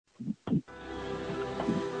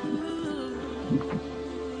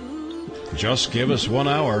Just give us 1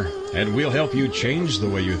 hour, and we'll help you change the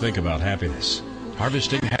way you think about happiness.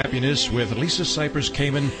 Harvesting Happiness with Lisa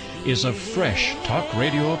Cypers-Kamen is a fresh talk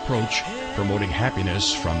radio approach promoting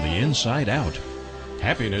happiness from the inside out.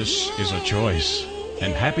 Happiness is a choice,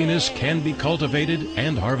 and happiness can be cultivated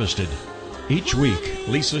and harvested. Each week,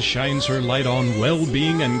 Lisa shines her light on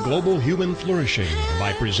well-being and global human flourishing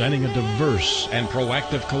by presenting a diverse and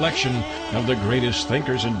proactive collection of the greatest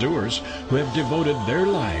thinkers and doers who have devoted their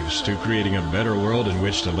lives to creating a better world in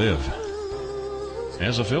which to live.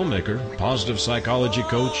 As a filmmaker, positive psychology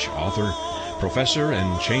coach, author, professor,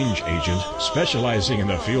 and change agent specializing in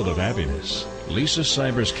the field of happiness, Lisa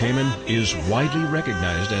Cypers-Kamen is widely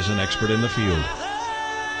recognized as an expert in the field.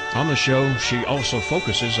 On the show, she also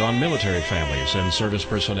focuses on military families and service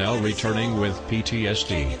personnel returning with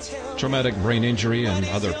PTSD, traumatic brain injury, and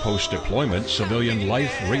other post-deployment civilian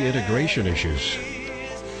life reintegration issues.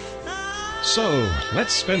 So,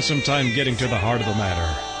 let's spend some time getting to the heart of the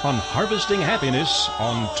matter on Harvesting Happiness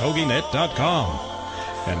on TogiNet.com.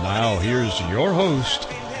 And now, here's your host,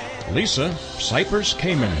 Lisa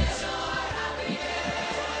Cypers-Kamen.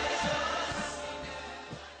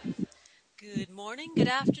 Good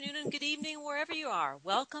afternoon and good evening wherever you are.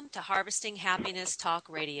 Welcome to Harvesting Happiness Talk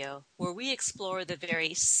Radio, where we explore the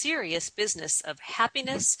very serious business of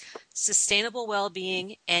happiness, sustainable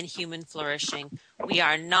well-being, and human flourishing. We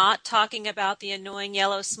are not talking about the annoying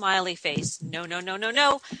yellow smiley face. No, no, no, no,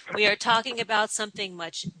 no. We are talking about something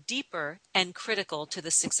much deeper and critical to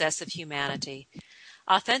the success of humanity.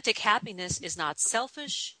 Authentic happiness is not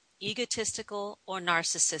selfish, egotistical, or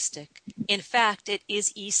narcissistic. In fact, it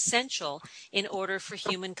is essential in order for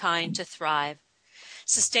humankind to thrive.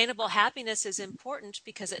 Sustainable happiness is important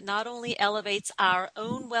because it not only elevates our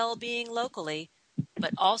own well-being locally,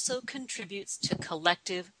 but also contributes to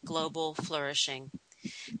collective global flourishing.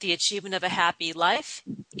 The achievement of a happy life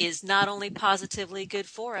is not only positively good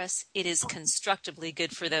for us, it is constructively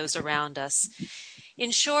good for those around us.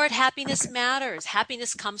 In short, happiness matters.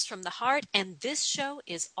 Happiness comes from the heart, and this show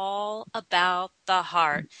is all about the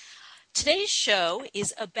heart. Today's show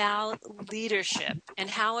is about leadership and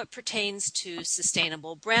how it pertains to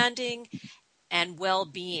sustainable branding and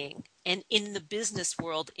well-being, and in the business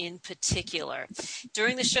world in particular.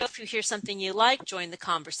 During the show, if you hear something you like, join the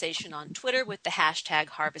conversation on Twitter with the hashtag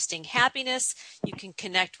Harvesting Happiness. You can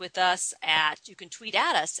connect with us you can tweet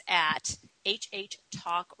at us at HH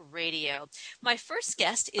Talk Radio. My first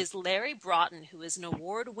guest is Larry Broughton, who is an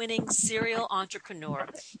award-winning serial entrepreneur.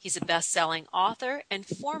 He's a best-selling author and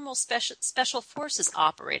former special forces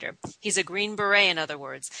operator. He's a Green Beret, in other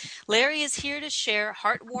words. Larry is here to share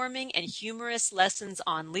heartwarming and humorous lessons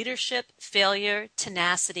on leadership, failure,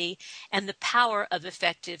 tenacity, and the power of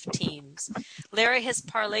effective teams. Larry has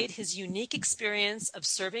parlayed his unique experience of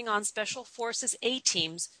serving on Special Forces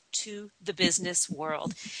A-teams to the business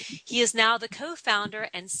world. He is now the co-founder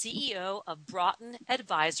and CEO of Broughton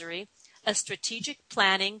Advisory, a strategic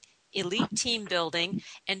planning, elite team building,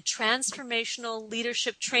 and transformational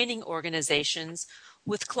leadership training organizations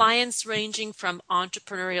with clients ranging from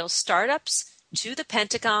entrepreneurial startups to the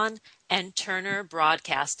Pentagon and Turner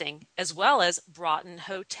Broadcasting, as well as Broughton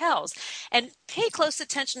Hotels. And pay close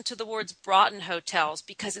attention to the words Broughton Hotels,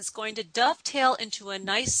 because it's going to dovetail into a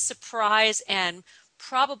nice surprise and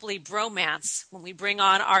probably bromance when we bring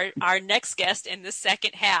on our next guest in the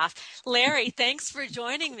second half. Larry, thanks for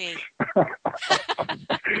joining me.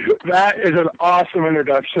 That is an awesome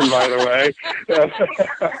introduction, by the way.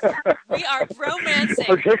 We are bromancing.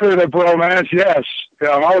 Particularly the bromance, yes.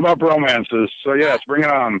 Yeah, I'm all about bromances. So, yes, bring it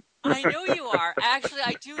on. I know you are. Actually,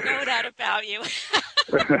 I do know that about you.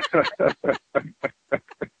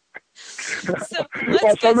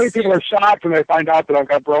 So many people are shocked when they find out that I've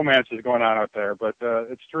got bromances going on out there, but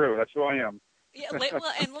it's true. That's who I am. Yeah,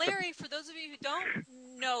 well, and Larry, for those of you who don't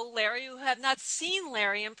know Larry, who have not seen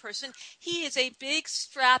Larry in person, he is a big,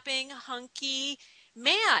 strapping, hunky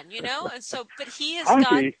man, and so, but he has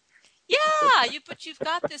hunky. But you've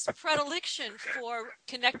got this predilection for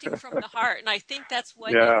connecting from the heart, and I think that's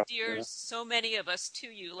what endears so many of us to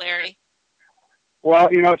you, Larry. Well,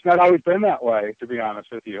 it's not always been that way, to be honest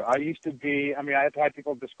with you. I used to be, I've had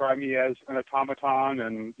people describe me as an automaton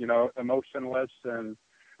and, emotionless.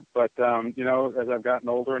 But as I've gotten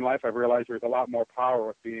older in life, I've realized there's a lot more power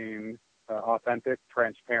with being authentic,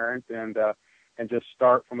 transparent, and just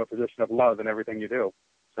start from a position of love in everything you do.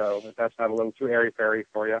 So if that's not a little too airy-fairy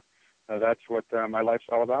for you, that's what my life's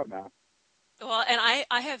all about now. Well, and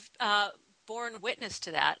I have borne witness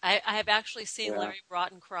to that. I have actually seen Larry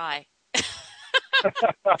Broughton cry.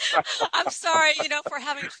 I'm sorry, for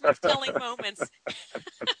having truth-telling moments.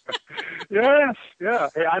 Yes, yeah.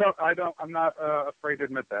 Hey, I'm not afraid to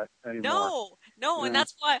admit that anymore. No, and Yeah.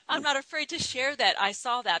 that's why I'm not afraid to share that. I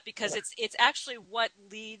saw that because it's actually what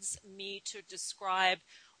leads me to describe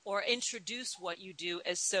or introduce what you do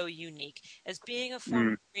as so unique. As being a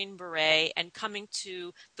former Mm. Green Beret and coming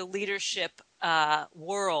to the leadership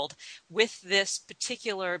world with this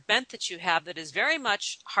particular bent that you have that is very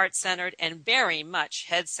much heart-centered and very much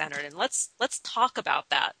head-centered. And let's talk about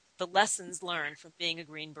that, the lessons learned from being a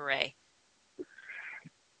Green Beret.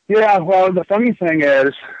 Yeah, well, the funny thing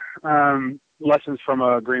is, lessons from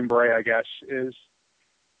a Green Beret, I guess, is,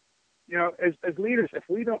 as leaders, if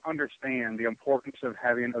we don't understand the importance of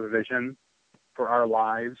having a vision for our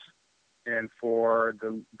lives and for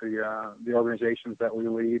the organizations that we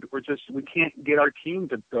lead, we can't get our team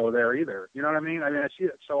to go there either. You know what I mean? I mean, I see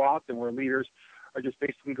it so often where leaders are just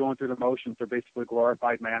basically going through the motions. They're basically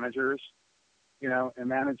glorified managers, and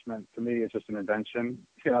management to me is just an invention,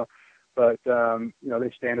 but,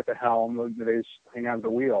 they stand at the helm, they just hang on the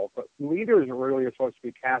wheel. But leaders are really supposed to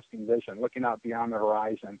be casting vision, looking out beyond the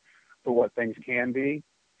horizon for what things can be.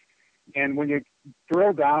 And when you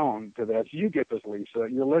drill down to this, you get this, Lisa,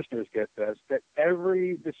 your listeners get this, that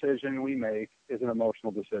every decision we make is an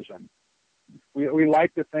emotional decision. We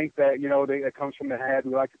like to think that, it comes from the head.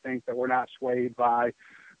 We like to think that we're not swayed by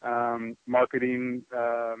marketing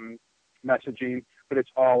messaging, but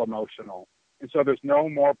it's all emotional. And so there's no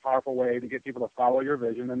more powerful way to get people to follow your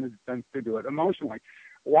vision than to do it emotionally.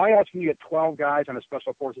 Why else can you get 12 guys on a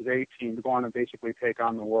Special Forces A team to go on and basically take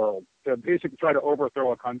on the world, to basically try to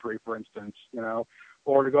overthrow a country, for instance,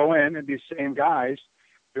 or to go in and these same guys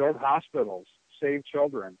build hospitals, save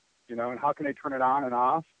children, and how can they turn it on and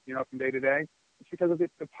off, from day to day? It's because of the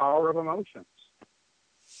power of emotions.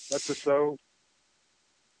 That's just so...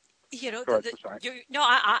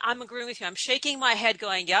 I'm agreeing with you. I'm shaking my head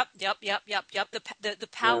going, yep. The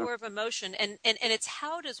power of emotion. And it's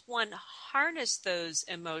how does one harness those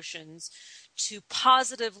emotions to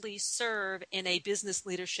positively serve in a business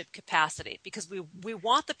leadership capacity? Because we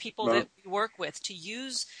want the people that we work with to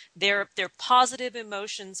use their positive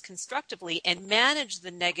emotions constructively and manage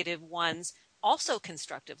the negative ones also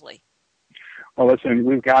constructively. Well, listen,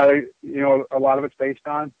 we've got to, a lot of it's based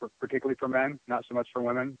on, particularly for men, not so much for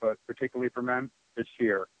women, but particularly for men, it's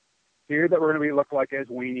fear. Fear that we're going to look like as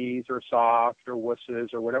weenies or soft or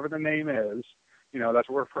wusses or whatever the name is, that's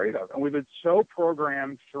what we're afraid of. And we've been so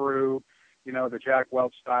programmed through, the Jack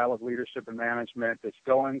Welch style of leadership and management that's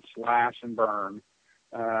go in, slash, and burn,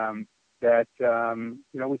 that,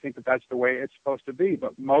 we think that that's the way it's supposed to be.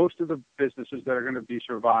 But most of the businesses that are going to be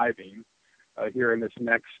surviving here in this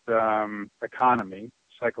next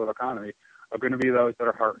cycle of economy, are going to be those that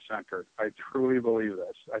are heart-centered. I truly believe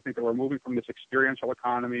this. I think that we're moving from this experiential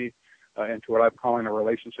economy into what I'm calling a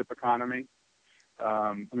relationship economy.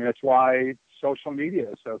 That's why social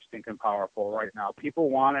media is so stinking powerful right now.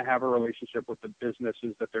 People want to have a relationship with the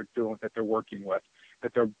businesses that they're working with,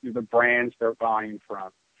 that the brands they're buying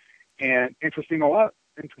from. And interestingly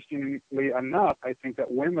enough, I think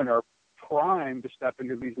that women are primed to step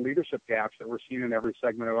into these leadership gaps that we're seeing in every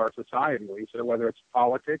segment of our society, Lisa, whether it's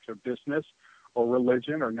politics or business or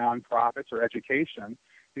religion or nonprofits or education,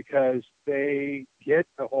 because they get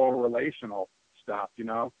the whole relational stuff,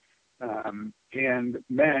 and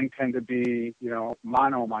men tend to be,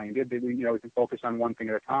 mono-minded. We can focus on one thing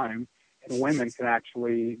at a time, and women can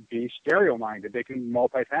actually be stereo-minded. They can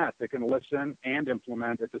multitask. They can listen and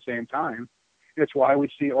implement at the same time. It's why we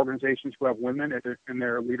see organizations who have women in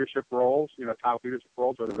their leadership roles, top leadership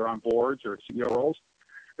roles, whether they're on boards or CEO roles,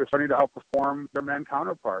 they're starting to outperform their men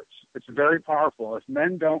counterparts. It's very powerful. If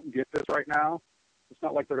men don't get this right now, it's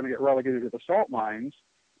not like they're going to get relegated to the salt mines,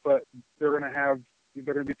 but they're going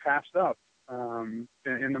to be passed up in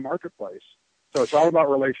the marketplace. So it's all about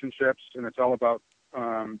relationships, and it's all about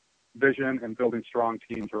vision and building strong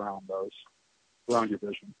teams around your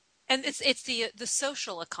vision. And it's the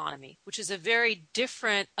social economy, which is a very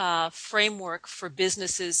different framework for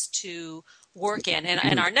businesses to work in.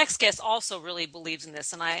 And our next guest also really believes in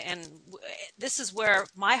this. And this is where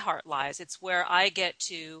my heart lies. It's where I get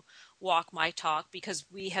to walk my talk, because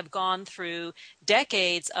we have gone through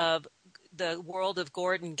decades of the world of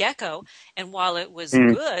Gordon Gekko. And while it was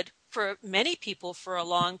good for many people for a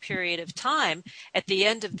long period of time, at the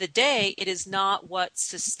end of the day, it is not what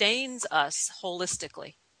sustains us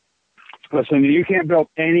holistically. Listen, you can't build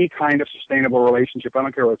any kind of sustainable relationship. I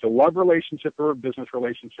don't care if it's a love relationship or a business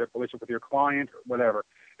relationship with your client or whatever.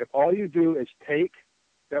 If all you do is take,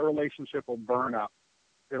 that relationship will burn up.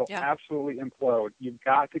 It'll absolutely implode. You've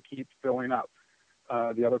got to keep filling up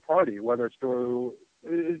the other party, whether it's through,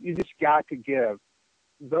 you just got to give.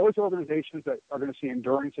 those organizations that are going to see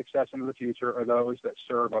enduring success into the future are those that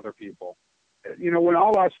serve other people. When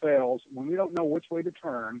all else fails, when we don't know which way to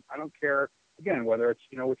turn, I don't care, again, whether it's,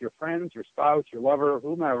 with your friends, your spouse, your lover,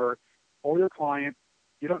 whomever, or your client,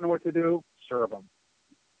 you don't know what to do, serve them.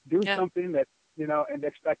 Do something that, and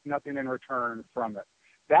expect nothing in return from it.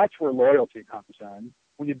 That's where loyalty comes in.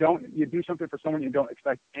 When you do something for someone, you don't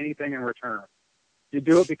expect anything in return. You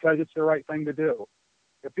do it because it's the right thing to do.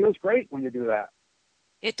 It feels great when you do that.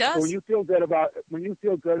 It does. So when you feel good about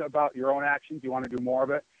your own actions, you want to do more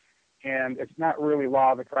of it. And it's not really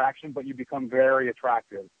law of attraction, but you become very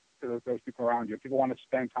attractive to those people around you. People want to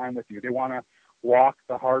spend time with you. They want to walk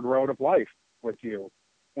the hard road of life with you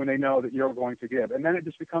when they know that you're going to give. And then it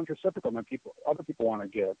just becomes reciprocal. And other people want to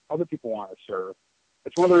give. Other people want to serve.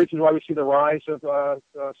 It's one of the reasons why we see the rise of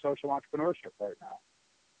social entrepreneurship right now.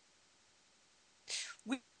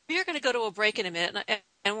 We are going to go to a break in a minute,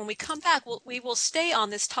 and when we come back, we will stay on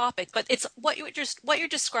this topic. But it's what you're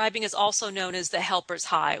describing is also known as the helper's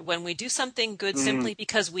high. When we do something good simply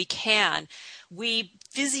because we can, we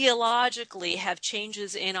physiologically have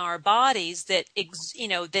changes in our bodies that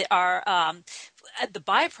that are the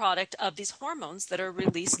byproduct of these hormones that are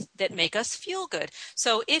released that make us feel good.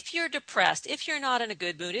 So if you're depressed, if you're not in a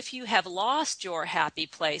good mood, if you have lost your happy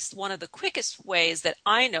place, one of the quickest ways that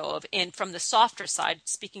I know of, and from the softer side,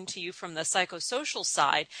 speaking to you from the psychosocial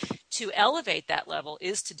side, to elevate that level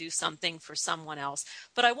is to do something for someone else.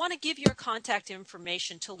 But I want to give your contact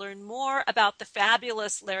information to learn more about the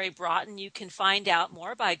fabulous Larry Broughton. You can find out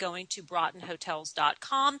more by going to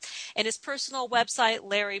broughtonhotels.com and his personal website,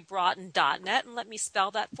 larrybroughton.net. And let me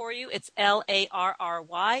spell that for you. It's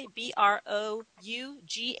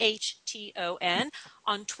LARRYBROUGHTON.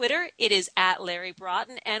 On Twitter, it is at Larry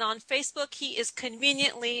Broughton. And on Facebook, he is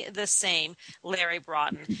conveniently the same, Larry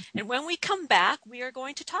Broughton. And when we come back, we are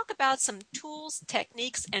going to talk about some tools,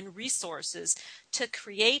 techniques, and resources to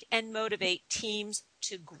create and motivate teams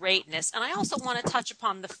to greatness. And I also want to touch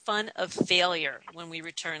upon the fun of failure when we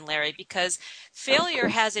return, Larry, because failure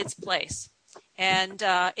has its place. And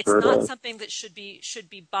it's not something that should be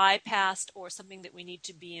bypassed or something that we need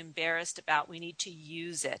to be embarrassed about. We need to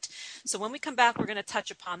use it. So when we come back, we're going to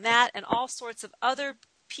touch upon that and all sorts of other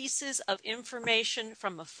pieces of information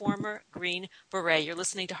from a former Green Beret. You're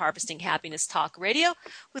listening to Harvesting Happiness Talk Radio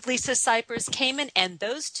with Lisa Cypers Kamen, and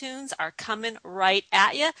those tunes are coming right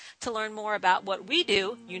at you. To learn more about what we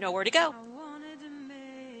do, you know where to go. I wanted to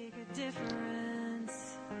make a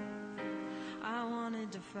difference. I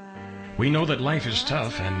wanted to fight. We know that life is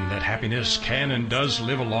tough and that happiness can and does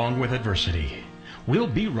live along with adversity. We'll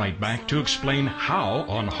be right back to explain how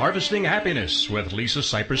on Harvesting Happiness with Lisa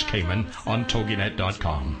Cypers Kamen on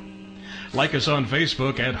TogiNet.com. Like us on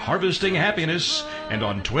Facebook at Harvesting Happiness and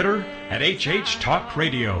on Twitter at HH Talk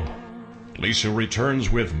Radio. Lisa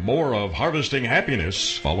returns with more of Harvesting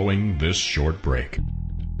Happiness following this short break.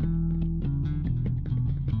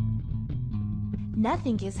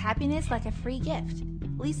 Nothing gives happiness like a free gift.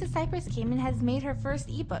 Lisa Cypers Kamen has made her first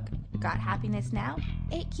ebook, Got Happiness Now?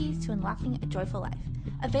 8 Keys to Unlocking a Joyful Life,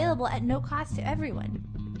 available at no cost to everyone.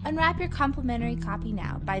 Unwrap your complimentary copy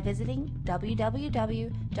now by visiting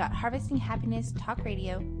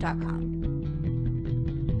www.harvestinghappinesstalkradio.com.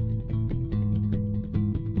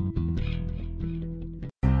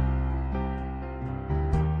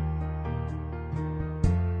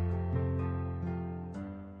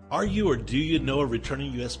 Are you or do you know a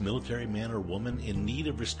returning U.S. military man or woman in need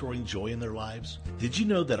of restoring joy in their lives? Did you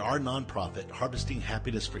know that our nonprofit, Harvesting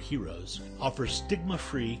Happiness for Heroes, offers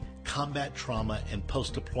stigma-free combat trauma and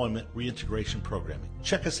post-deployment reintegration programming?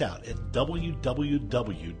 Check us out at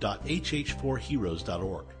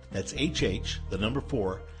www.hh4heroes.org. That's HH, the number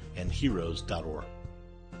 4, and heroes.org.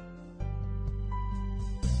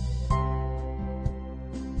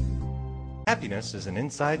 Happiness is an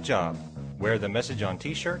inside job. Wear the message on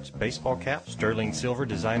t-shirts, baseball caps, sterling silver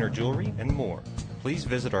designer jewelry, and more. Please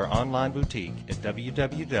visit our online boutique at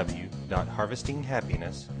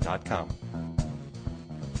www.harvestinghappiness.com.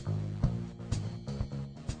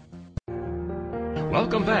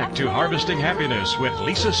 Welcome back to Harvesting Happiness with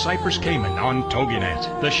Lisa Cypers Kamen on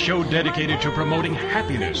TogiNet, the show dedicated to promoting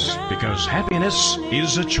happiness, because happiness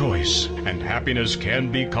is a choice, and happiness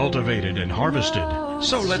can be cultivated and harvested.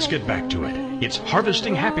 So let's get back to it. It's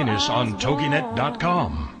Harvesting Happiness on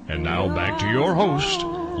TogiNet.com. And now back to your host,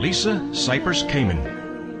 Lisa Cypers Kamen.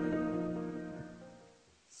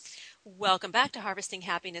 Welcome back to Harvesting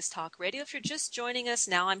Happiness Talk Radio. If you're just joining us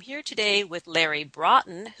now, I'm here today with Larry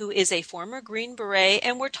Broughton, who is a former Green Beret,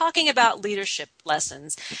 and we're talking about leadership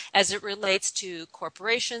lessons as it relates to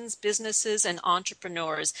corporations, businesses, and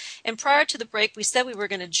entrepreneurs. And prior to the break, we said we were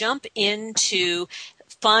going to jump into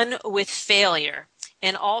fun with failure,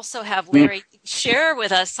 and also have Larry share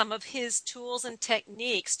with us some of his tools and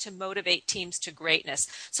techniques to motivate teams to greatness.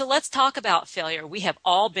 So let's talk about failure. We have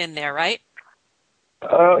all been there, right?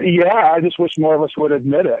 Yeah, I just wish more of us would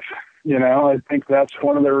admit it. I think that's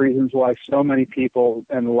one of the reasons why so many people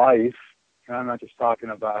in life, and I'm not just talking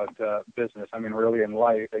about business, I mean really in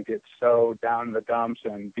life, they get so down in the dumps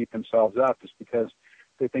and beat themselves up just because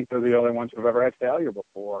they think they're the only ones who've ever had failure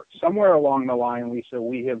before. Somewhere along the line, Lisa,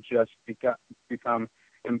 we have just become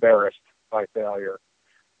embarrassed by failure.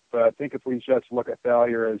 But I think if we just look at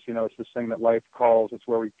failure as, it's this thing that life calls, it's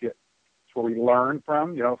where we learn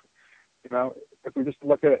from, if we just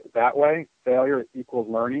look at it that way, failure equals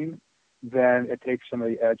learning, then it takes some of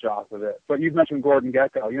the edge off of it. But you've mentioned Gordon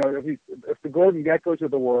Gekko. If the Gordon Gekkos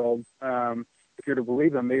of the world, if you're to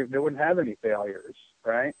believe them, they wouldn't have any failures,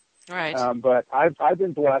 right? Right. But I've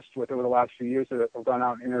been blessed with over the last few years that I've gone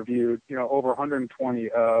out and interviewed, over 120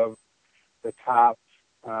 of the top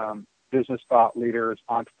business thought leaders,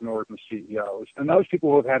 entrepreneurs, and CEOs. And those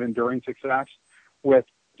people who have had enduring success, with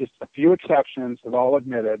just a few exceptions, have all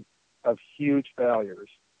admitted of huge failures.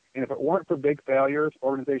 And if it weren't for big failures,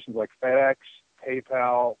 organizations like FedEx,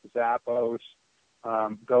 PayPal, Zappos,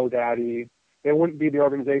 GoDaddy, they wouldn't be the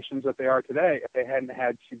organizations that they are today if they hadn't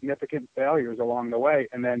had significant failures along the way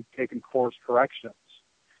and then taken course corrections.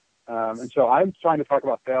 And so I'm trying to talk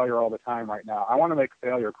about failure all the time right now. I want to make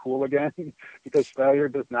failure cool again because failure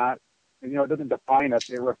does not, it doesn't define us,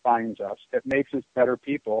 it refines us. It makes us better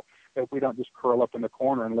people if we don't just curl up in the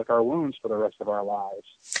corner and lick our wounds for the rest of our lives.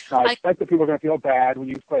 Now, I expect that people are going to feel bad when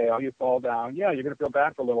you fail, you fall down. Yeah, you're going to feel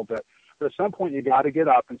bad for a little bit. But at some point, you got to get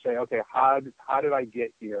up and say, okay, how did I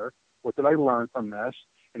get here? What did I learn from this?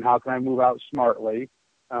 And how can I move out smartly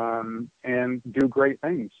and do great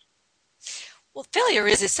things? Well, failure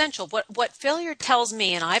is essential. What failure tells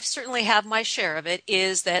me, and I've certainly had my share of it,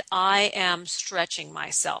 is that I am stretching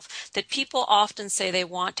myself. That people often say they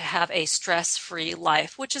want to have a stress-free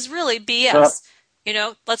life, which is really BS.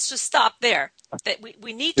 Let's just stop there. That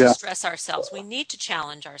we need to stress ourselves. We need to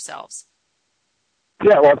challenge ourselves.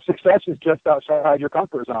 Yeah, well, success is just outside your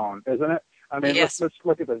comfort zone, isn't it? I mean, yes. let's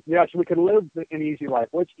look at this. Yes, we can live an easy life.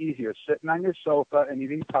 What's easier, sitting on your sofa and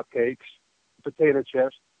eating cupcakes, potato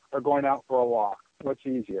chips, or going out for a walk? What's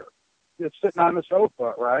easier? It's sitting on the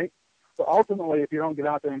sofa, right? But ultimately, if you don't get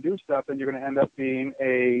out there and do stuff, then you're going to end up being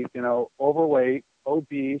a, overweight,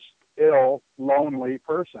 obese, ill, lonely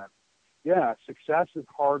person. Yeah, success is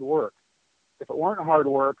hard work. If it weren't hard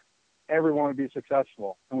work, everyone would be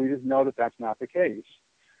successful. And we just know that that's not the case.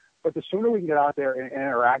 But the sooner we can get out there and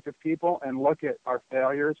interact with people and look at our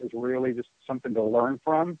failures as really just something to learn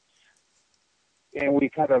from, and we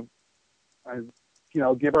kind of,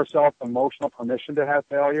 give ourselves emotional permission to have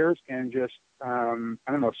failures and just,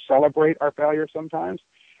 celebrate our failures sometimes,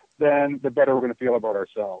 then the better we're going to feel about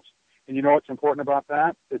ourselves. And what's important about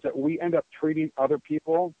that is that we end up treating other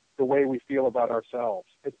people the way we feel about ourselves.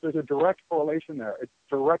 There's a direct correlation there. It's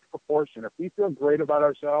direct proportion. If we feel great about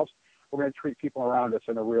ourselves, we're going to treat people around us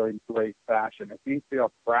in a really great fashion. If we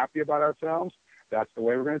feel crappy about ourselves, that's the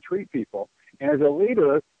way we're going to treat people. And as a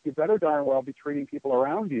leader, you better darn well be treating people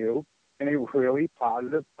around you in a really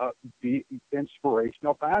positive, upbeat,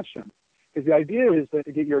 inspirational fashion. Because the idea is that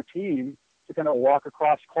to get your team to kind of walk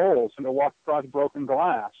across coals and to walk across broken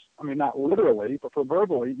glass. I mean, not literally, but for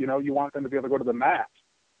verbally, you want them to be able to go to the mat.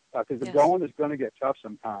 Because the going is going to get tough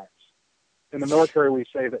sometimes. In the military, we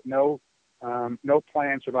say that no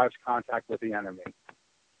plan survives contact with the enemy.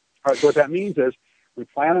 All right, so what that means is we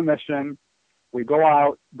plan a mission, we go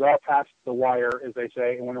out past the wire, as they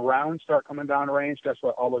say, and when rounds start coming down range, guess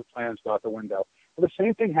what? All those plans go out the window. Well, the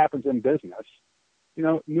same thing happens in business.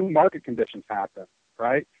 New market conditions happen,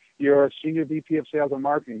 right? Your senior VP of sales and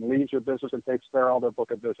marketing leaves your business and takes all their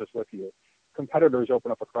book of business with you. Competitors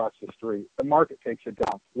open up across the street. The market takes a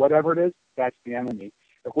dump. Whatever it is, that's the enemy.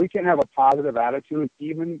 If we can have a positive attitude,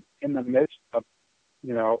 even in the midst of,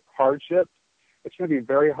 hardship, it's going to be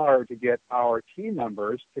very hard to get our team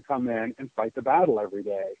members to come in and fight the battle every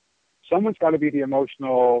day. Someone's got to be the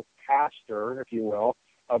emotional pastor, if you will,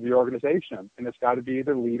 of the organization. And it's got to be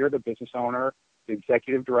the leader, the business owner, the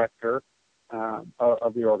executive director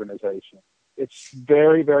of the organization. It's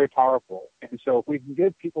very, very powerful. And so if we can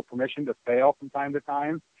give people permission to fail from time to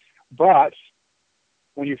time, but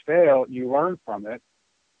when you fail, you learn from it,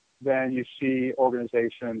 then you see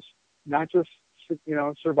organizations not just,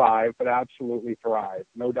 survive, but absolutely thrive.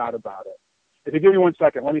 No doubt about it. If you give me 1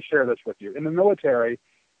 second, let me share this with you. In the military,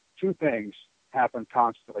 two things happen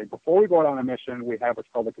constantly. Before we go out on a mission, we have what's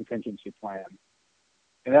called a contingency plan.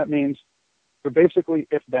 And that means they're basically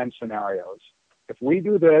if-then scenarios. if we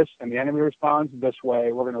do this and the enemy responds this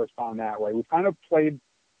way, we're going to respond that way. We've kind of played,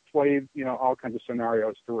 all kinds of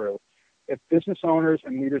scenarios through. If business owners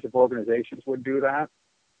and leaders of organizations would do that,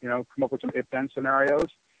 come up with some if-then scenarios,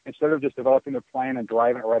 instead of just developing the plan and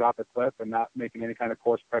driving it right off the cliff and not making any kind of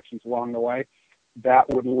course corrections along the way, that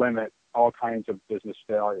would limit all kinds of business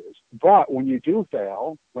failures. But when you do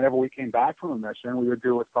fail, whenever we came back from a mission, we would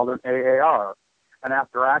do what's called an AAR, an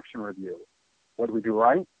after-action review. What did we do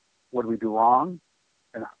right? What did we do wrong?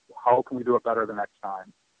 And how can we do it better the next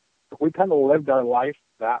time? If we kind of lived our life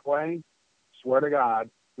that way, swear to God,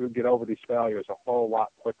 we would get over these failures a whole lot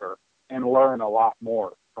quicker and learn a lot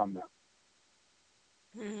more from them.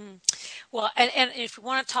 Mm-hmm. Well, and if we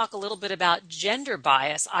want to talk a little bit about gender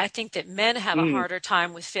bias, I think that men have a harder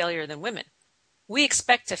time with failure than women. We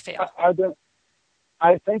expect to fail.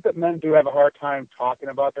 I think that men do have a hard time talking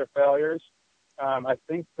about their failures. I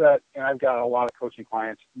think that, and I've got a lot of coaching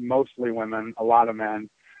clients, mostly women, a lot of men.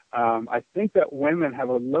 I think that women have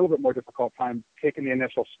a little bit more difficult time taking the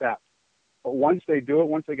initial step. But once they do it,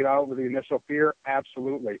 once they get out with the initial fear,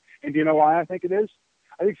 absolutely. And do you know why I think it is?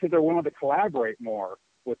 I think because they're willing to collaborate more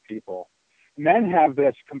with people. Men have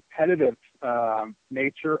this competitive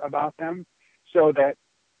nature about them, so that,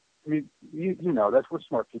 that's we're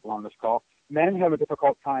smart people on this call. Men have a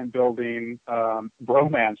difficult time building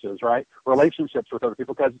bromances, right? Relationships with other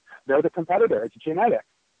people, because they're the competitor. It's genetic,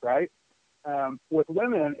 right? With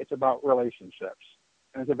women, it's about relationships,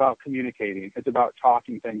 and it's about communicating. It's about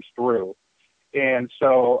talking things through. And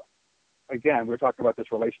so, again, we're talking about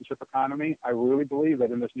this relationship economy. I really believe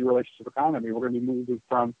that in this new relationship economy, we're going to be moving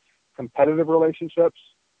from competitive relationships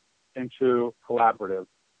into collaborative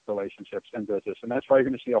relationships in business. And that's why you're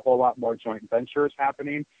going to see a whole lot more joint ventures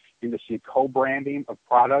happening. You're going to see co-branding of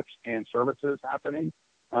products and services happening.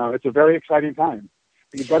 It's a very exciting time.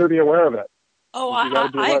 You better be aware of it. Oh,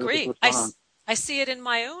 I agree. I see it in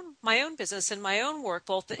my own business, in my own work,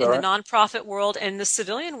 both in the nonprofit world and the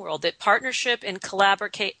civilian world, that partnership and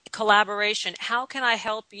collaboration, how can I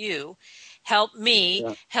help you, help me,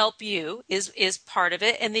 help you is part of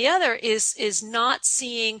it. And the other is not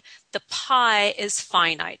seeing the pie as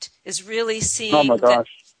finite, is really seeing that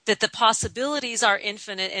the possibilities are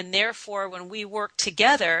infinite, and therefore when we work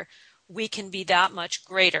together, we can be that much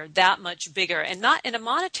greater, that much bigger, and not in a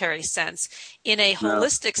monetary sense, in a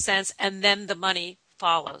holistic sense, and then the money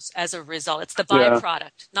follows as a result. It's the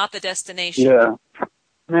byproduct, not the destination. Yeah.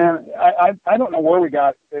 Man, I don't know where we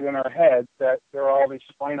got it in our heads that there are all these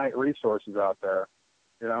finite resources out there,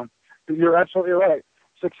 You're absolutely right.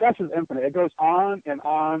 Success is infinite. It goes on and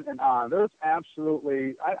on and on. There's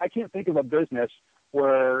absolutely, I can't think of a business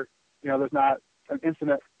where, there's not an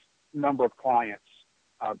infinite number of clients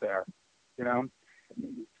out there.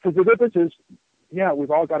 Because the difference is, we've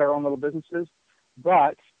all got our own little businesses,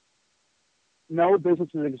 but no business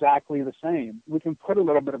is exactly the same. We can put a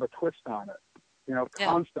little bit of a twist on it,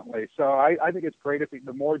 constantly. So I think it's great if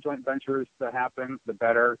the more joint ventures that happen, the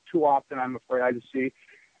better. Too often, I'm afraid, I just see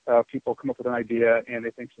people come up with an idea and they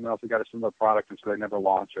think someone else has got a similar product, and so they never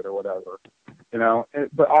launch it or whatever.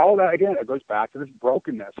 But all of that, again, it goes back to this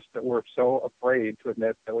brokenness that we're so afraid to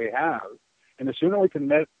admit that we have. And the sooner we can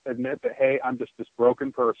admit that, hey, I'm just this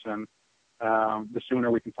broken person, the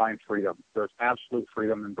sooner we can find freedom. There's absolute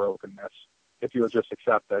freedom in brokenness if you will just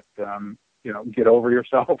accept that, get over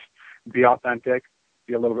yourself, be authentic,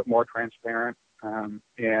 be a little bit more transparent, and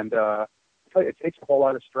it takes a whole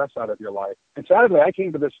lot of stress out of your life. And sadly, I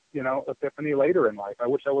came to this, epiphany later in life. I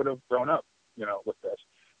wish I would have grown up, with this.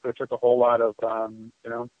 But it took a whole lot of,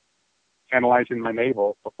 analyzing my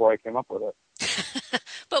navel before I came up with it.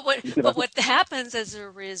 But what happens as a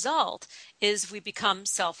result is we become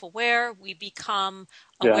self-aware. We become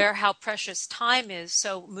aware how precious time is.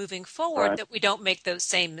 So moving forward, that we don't make those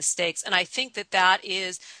same mistakes. And I think that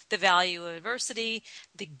is the value of adversity,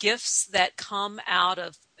 the gifts that come out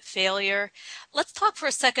of failure. Let's talk for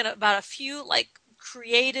a second about a few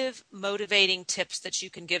creative, motivating tips that you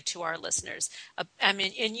can give to our listeners. And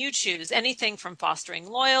you choose anything from fostering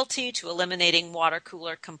loyalty to eliminating water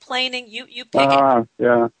cooler complaining. You pick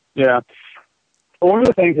it. Yeah. Well, one of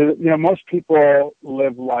the things is, most people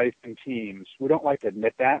live life in teams. We don't like to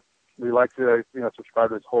admit that. We like to, subscribe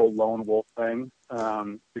to this whole lone wolf thing,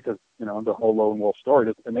 because, the whole lone wolf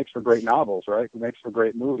story, it makes for great novels, right? It makes for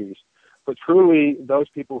great movies. But truly, those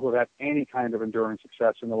people who have had any kind of enduring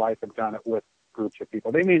success in their life have done it with groups of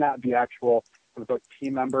people. They may not be actual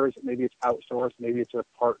team members. Maybe it's outsourced. Maybe it's a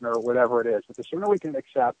partner, whatever it is. But the sooner we can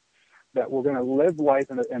accept that we're going to live life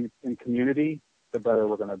in community, the better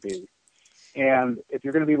we're going to be. And if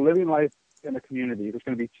you're going to be living life in a community, there's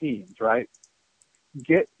going to be teams, right?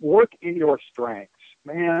 Work in your strengths.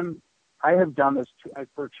 Man, I have done this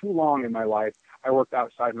for too long in my life. I worked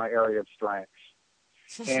outside my area of strengths.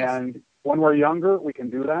 And when we're younger, we can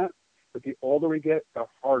do that. But the older we get, the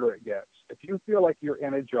harder it gets. If you feel like you're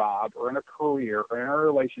in a job or in a career or in a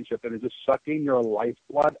relationship that is just sucking your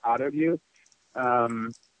lifeblood out of you,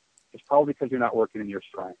 it's probably because you're not working in your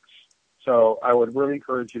strengths. So I would really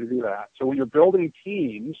encourage you to do that. So when you're building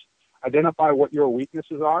teams, identify what your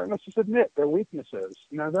weaknesses are, and let's just admit they're weaknesses.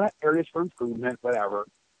 They're not areas for improvement, whatever.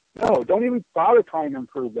 No, don't even bother trying to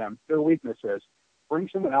improve them. They're weaknesses. Bring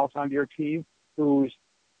someone else onto your team whose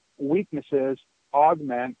weaknesses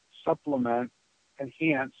augment, supplement,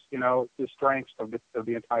 enhance, the strengths of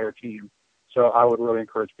the entire team. So I would really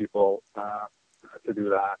encourage people to do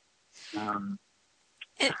that. And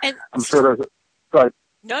I'm sure there's go ahead.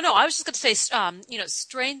 No, I was just going to say,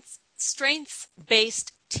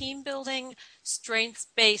 strength-based team building,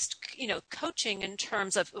 strength-based, coaching in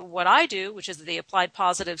terms of what I do, which is the applied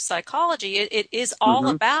positive psychology. It is all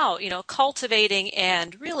about, cultivating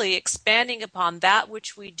and really expanding upon that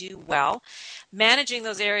which we do well, managing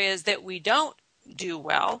those areas that we don't do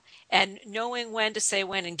well, and knowing when to say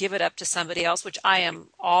when and give it up to somebody else, which I am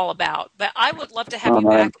all about. But I would love to have you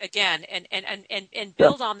back again and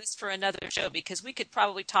build on this for another show, because we could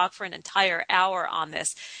probably talk for an entire hour on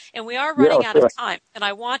this. And we are running out of time. And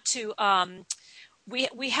I want to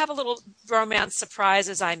we have a little romance surprise,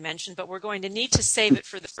 as I mentioned, but we're going to need to save it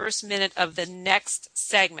for the first minute of the next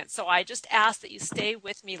segment. So I just ask that you stay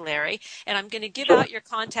with me, Larry, and I'm going to give out your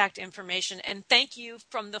contact information. And thank you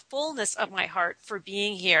from the fullness of my heart for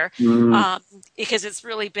being here, because it's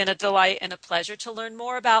really been a delight and a pleasure to learn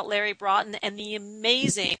more about Larry Broughton and the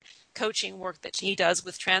amazing coaching work that he does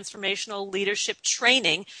with transformational leadership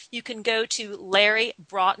training. You can go to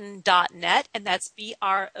larrybroughton.net, and that's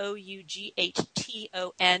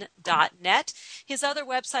BROUGHTON.net. His other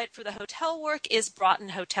website for the hotel work is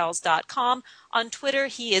broughtonhotels.com. On Twitter,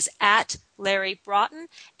 he is at Larry Broughton,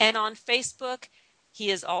 and on Facebook, he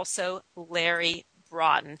is also Larry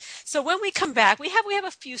Broughton. So when we come back, we have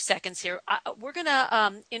a few seconds here. We're going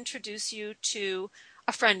to introduce you to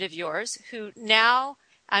a friend of yours who now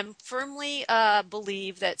I'm firmly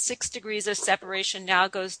believe that 6 degrees of separation now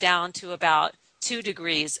goes down to about 2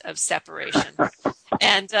 degrees of separation.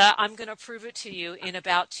 And I'm going to prove it to you in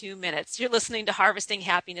about 2 minutes. You're listening to Harvesting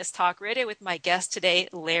Happiness Talk Radio with my guest today,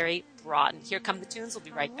 Larry Broughton. Here come the tunes. We'll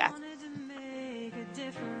be right back.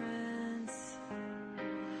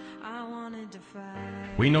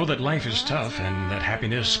 We know that life is tough and that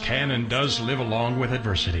happiness can and does live along with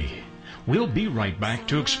adversity. We'll be right back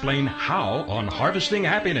to explain how on Harvesting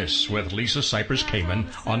Happiness with Lisa Cypers Kamen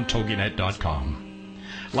on TogiNet.com.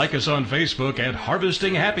 Like us on Facebook at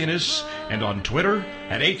Harvesting Happiness and on Twitter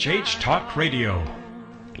at HH Talk Radio.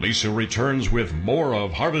 Lisa returns with more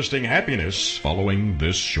of Harvesting Happiness following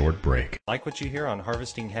this short break. Like what you hear on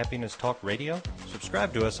Harvesting Happiness Talk Radio?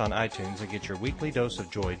 Subscribe to us on iTunes and get your weekly dose of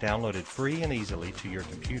joy downloaded free and easily to your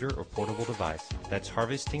computer or portable device. That's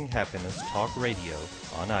Harvesting Happiness Talk Radio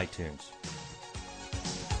on iTunes.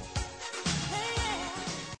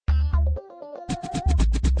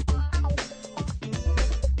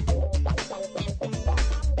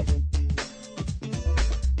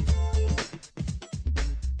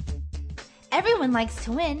 Everyone likes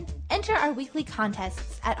to win. Enter our weekly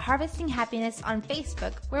contests at Harvesting Happiness on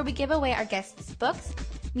Facebook, where we give away our guests' books,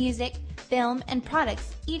 music, film, and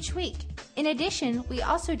products each week. In addition, we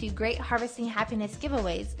also do great Harvesting Happiness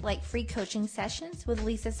giveaways like free coaching sessions with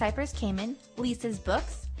Lisa Cypers Kamen, Lisa's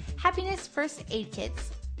books, Happiness First Aid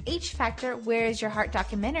Kits, H Factor Where Is Your Heart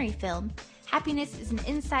documentary film, Happiness is an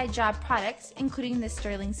Inside Job products, including the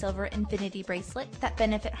Sterling Silver Infinity Bracelet that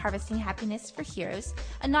benefit Harvesting Happiness for Heroes,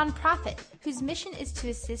 a nonprofit whose mission is to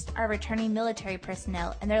assist our returning military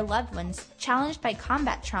personnel and their loved ones challenged by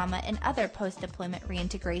combat trauma and other post-deployment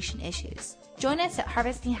reintegration issues. Join us at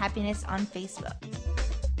Harvesting Happiness on Facebook.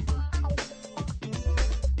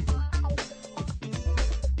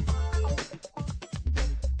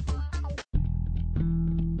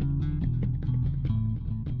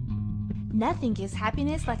 Nothing gives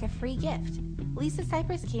happiness like a free gift. Lisa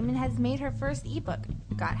Cypers Kamen has made her first ebook,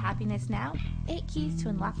 Got Happiness Now? 8 Keys to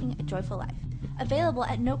Unlocking a Joyful Life, available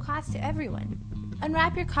at no cost to everyone.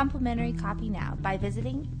 Unwrap your complimentary copy now by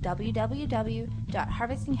visiting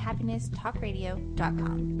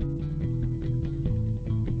www.harvestinghappinesstalkradio.com.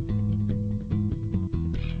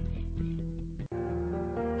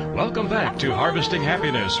 Welcome back to Harvesting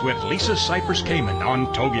Happiness with Lisa Cypers Kamen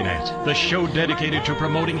on TogiNet, the show dedicated to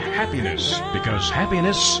promoting happiness, because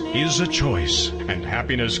happiness is a choice, and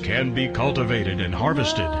happiness can be cultivated and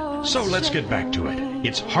harvested. So let's get back to it.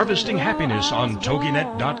 It's Harvesting Happiness on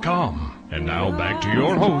TogiNet.com. And now back to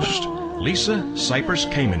your host, Lisa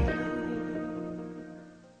Cypers-Kamen.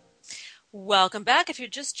 Welcome back. If you're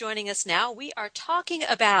just joining us now, we are talking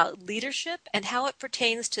about leadership and how it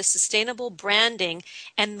pertains to sustainable branding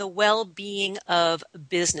and the well-being of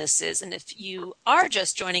businesses. And if you are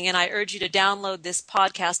just joining in, I urge you to download this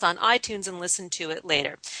podcast on iTunes and listen to it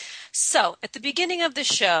later. So at the beginning of the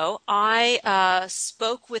show, I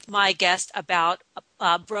spoke with my guest about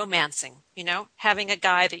bromancing, having a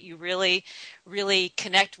guy that you really, really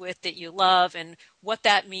connect with, that you love, and what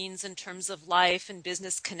that means in terms of life and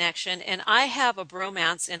business connection. And I have a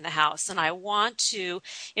bromance in the house, and I want to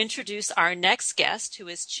introduce our next guest, who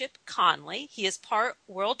is Chip Conley. He is part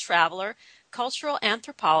world traveler, cultural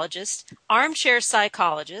anthropologist, armchair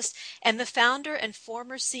psychologist, and the founder and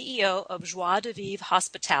former CEO of Joie de Vivre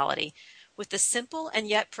Hospitality, with the simple and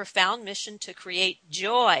yet profound mission to create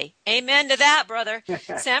joy. Amen to that, brother.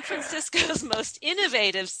 San Francisco's most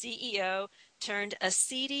innovative CEO turned a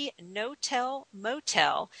seedy no-tell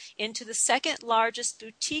motel into the second largest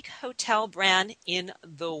boutique hotel brand in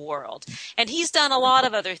the world. And he's done a lot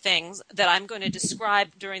of other things that I'm going to describe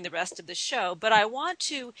during the rest of the show, but I want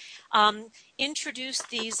to introduce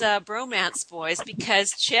these bromance boys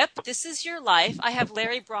because, Chip, this is your life. I have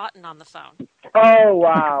Larry Broughton on the phone. Oh,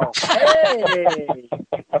 wow. Hey!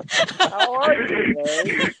 How are you,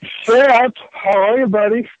 Larry? Chip, how are you,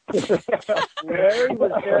 buddy? Larry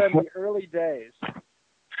was there in the early days.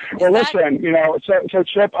 Well, listen, so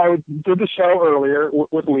Chip, I did the show earlier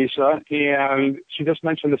with Lisa, and she just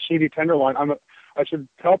mentioned the seedy tenderloin. I should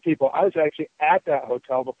tell people I was actually at that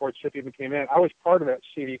hotel before Chip even came in. I was part of that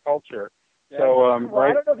seedy culture. Yeah. So, well,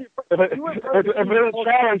 right? I don't know if you were part of if it's a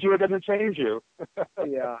challenge, it doesn't change you.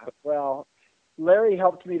 Yeah, well, Larry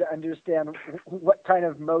helped me to understand what kind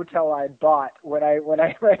of motel I bought when I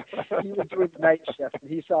he was doing night shift and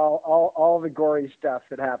he saw all the gory stuff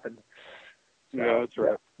that happened. Yeah, that's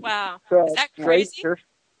right. Wow. So, is that crazy?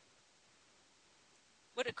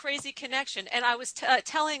 What a crazy connection. And I was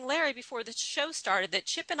telling Larry before the show started that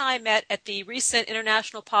Chip and I met at the recent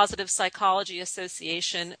International Positive Psychology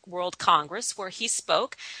Association World Congress, where he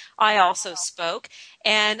spoke. I also spoke.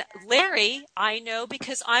 And Larry, I know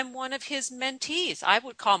because I'm one of his mentees. I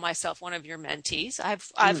would call myself one of your mentees.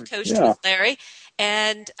 I've coached with Larry,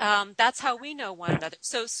 and that's how we know one another.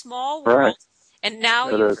 So small world. Right. And now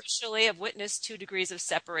It you is. officially have witnessed 2 degrees of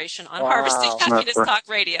separation on Wow. Harvesting Happiness Talk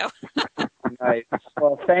Radio. Nice.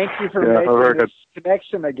 Well, thank you for making this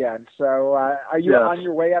connection again. So, are you on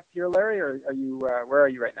your way up here, Larry, or are you? Where are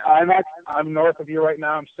you right now? I'm north of you right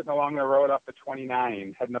now. I'm sitting along the road up to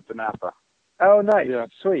 29, heading up to Napa. Oh, nice. Yeah.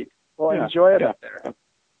 Sweet. Well, enjoy it up there.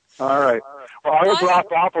 All right. Well, I'll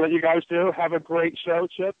drop off. I'll let you guys do. Have a great show,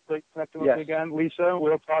 Chip. Great connecting with you again. Lisa,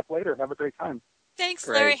 we'll talk later. Have a great time. Thanks,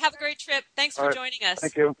 Larry. Have a great trip. Thanks for joining us.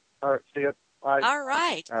 Thank you. All right. See you. Bye. All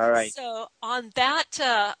right. So on that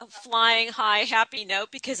flying high, happy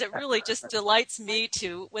note, because it really just delights me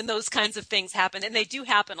to when those kinds of things happen, and they do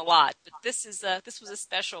happen a lot. But this was a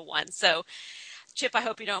special one. So, Chip, I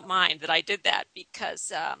hope you don't mind that I did that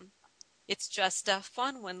because it's just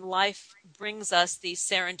fun when life brings us these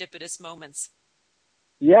serendipitous moments.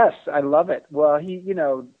 Yes, I love it. Well,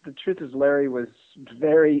 the truth is Larry was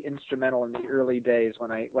very instrumental in the early days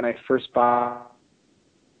when I first bought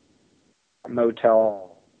a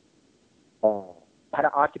motel. Had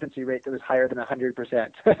an occupancy rate that was higher than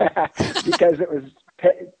 100% because it was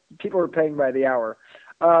people were paying by the hour.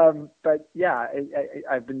 But yeah,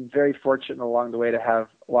 I've been very fortunate along the way to have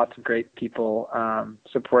lots of great people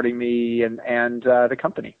supporting me and the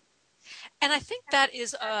company. And I think that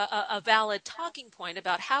is a valid talking point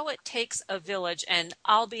about how it takes a village, and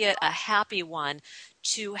albeit a happy one,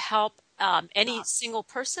 to help any single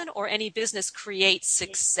person or any business create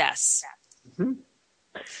success. Mm-hmm.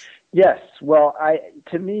 Yes. Well,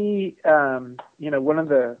 to me, one of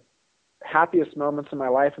the happiest moments in my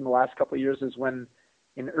life in the last couple of years is when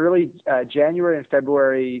in early January and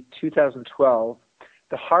February 2012,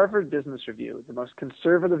 the Harvard Business Review, the most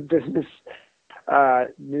conservative business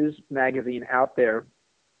news magazine out there,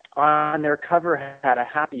 on their cover had a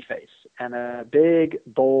happy face and a big,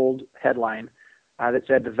 bold headline that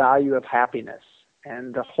said the value of happiness.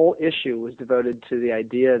 And the whole issue was devoted to the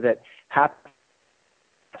idea that happiness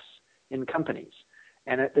in companies.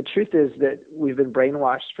 And the truth is that we've been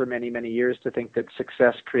brainwashed for many, many years to think that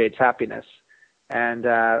success creates happiness. And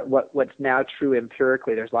what's now true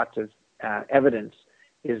empirically, there's lots of evidence,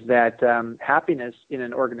 is that happiness in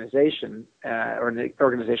an organization or in an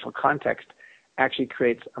organizational context actually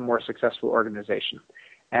creates a more successful organization.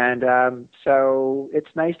 And so it's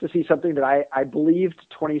nice to see something that I believed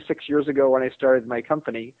 26 years ago when I started my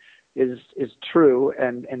company is true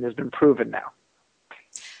and has been proven now.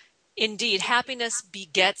 Indeed, happiness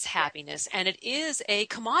begets happiness, and it is a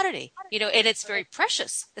commodity, and it's very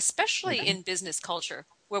precious, especially in business culture,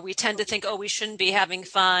 where we tend to think, oh, we shouldn't be having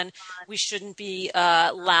fun, we shouldn't be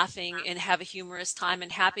laughing and have a humorous time,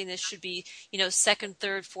 and happiness should be, second,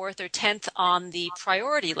 third, fourth, or 10th on the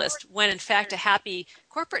priority list, when in fact a happy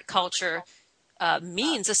corporate culture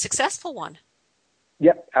means a successful one.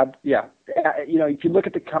 Yep. Yeah. If you look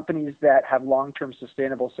at the companies that have long-term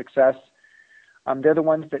sustainable success, they're the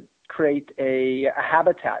ones that create a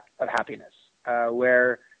habitat of happiness,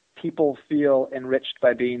 where people feel enriched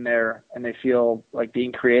by being there, and they feel like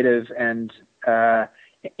being creative and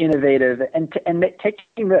innovative and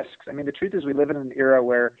taking risks. I mean, the truth is we live in an era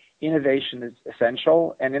where innovation is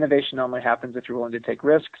essential, and innovation only happens if you're willing to take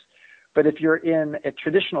risks. But if you're in a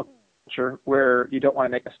traditional culture where you don't want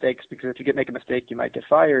to make mistakes, because if you make a mistake, you might get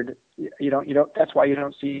fired, you don't. That's why you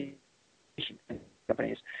don't see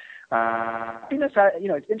companies. Happiness,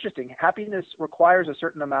 it's interesting. Happiness requires a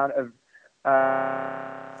certain amount of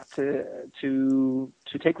to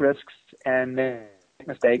take risks and make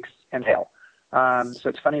mistakes and fail. So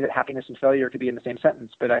it's funny that happiness and failure could be in the same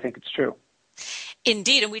sentence, but I think it's true.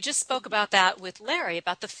 Indeed, and we just spoke about that with Larry,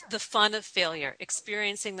 about the fun of failure,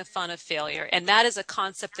 experiencing the fun of failure. And that is a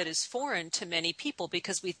concept that is foreign to many people,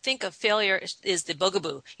 because we think of failure is the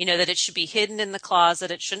bugaboo, that it should be hidden in the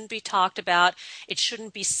closet, it shouldn't be talked about, it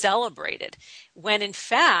shouldn't be celebrated, when in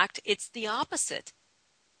fact it's the opposite.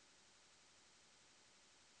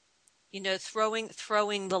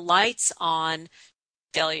 Throwing the lights on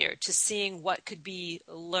failure, to seeing what could be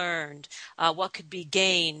learned, what could be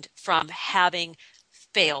gained from having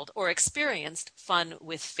failed or experienced fun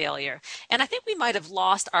with failure. And I think we might have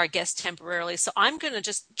lost our guest temporarily, so I'm going to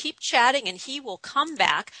just keep chatting and he will come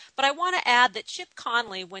back. But I want to add that Chip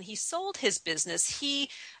Conley, when he sold his business, he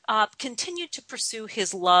continued to pursue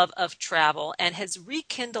his love of travel and has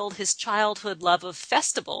rekindled his childhood love of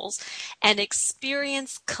festivals and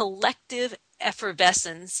experienced collective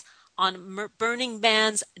effervescence on Burning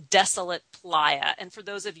Man's desolate playa. And for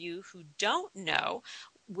those of you who don't know,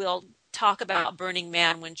 we'll talk about Burning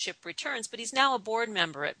Man when Chip returns, but he's now a board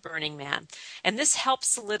member at Burning Man. And this helps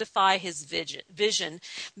solidify his vision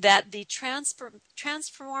that the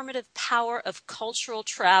transformative power of cultural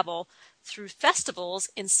travel through festivals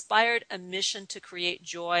inspired a mission to create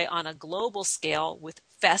joy on a global scale with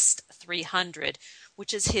Fest 300,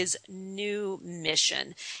 which is his new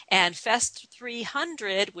mission. And Fest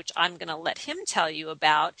 300, which I'm going to let him tell you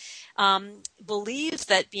about, believes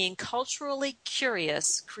that being culturally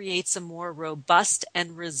curious creates a more robust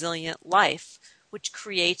and resilient life, which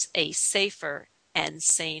creates a safer and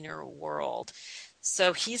saner world.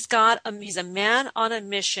 So he's a man on a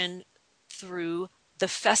mission through the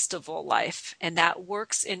festival life, and that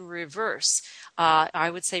works in reverse. I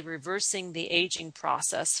would say reversing the aging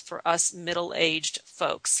process for us middle-aged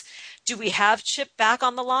folks. Do we have Chip back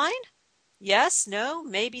on the line? Yes? No?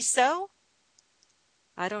 Maybe so?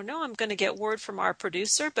 I don't know. I'm going to get word from our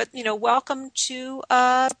producer, but, welcome to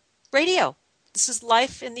radio. This is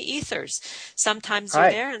life in the ethers. Sometimes you're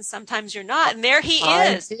there and sometimes you're not. And there he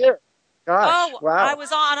is. I'm here. Gosh, wow. I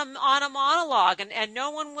was on a monologue, and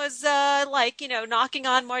no one was knocking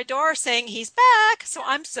on my door saying he's back. So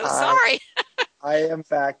I'm so sorry. I am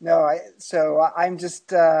back. No, I'm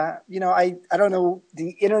just I don't know,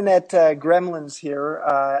 the internet gremlins here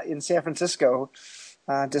in San Francisco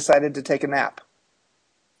decided to take a nap.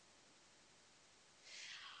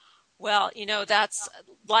 Well, that's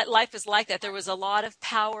life is like that. There was a lot of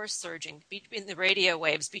power surging in the radio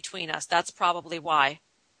waves between us. That's probably why.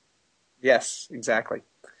 Yes, exactly.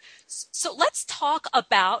 So let's talk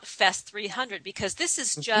about Fest 300, because this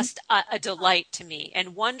is just a delight to me,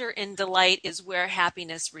 and wonder and delight is where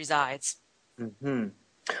happiness resides. Mm-hmm.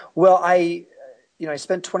 Well, I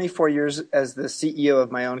spent 24 years as the CEO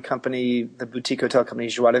of my own company, the boutique hotel company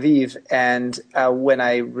Joie de Vivre, and when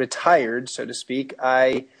I retired, so to speak,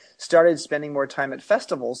 I started spending more time at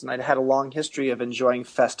festivals, and I'd had a long history of enjoying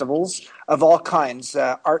festivals of all kinds,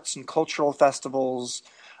 arts and cultural festivals,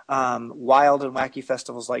 wild and wacky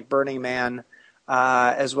festivals like Burning Man,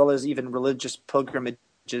 as well as even religious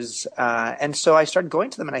pilgrimages. And so I started going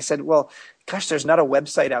to them, and I said, well, gosh, there's not a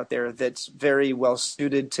website out there that's very well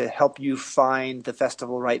suited to help you find the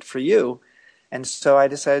festival right for you. And so I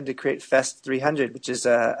decided to create Fest 300, which is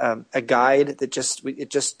a guide that just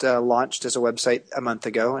launched as a website a month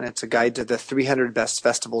ago, and it's a guide to the 300 best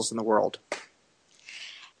festivals in the world.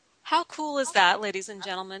 How cool is that, ladies and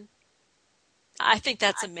gentlemen? I think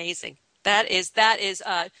that's amazing. That is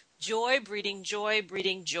joy breeding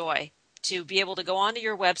joy, to be able to go onto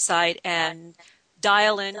your website and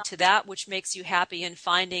dial into that which makes you happy and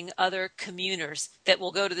finding other communers that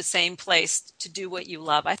will go to the same place to do what you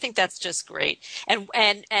love. I think that's just great. And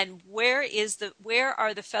where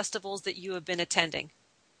are the festivals that you have been attending?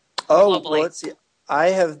 Oh, globally? well, let's see.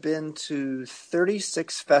 I have been to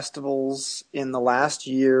 36 festivals in the last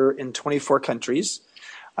year in 24 countries,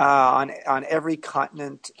 on every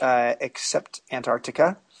continent except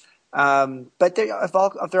Antarctica. But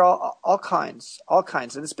they're all kinds,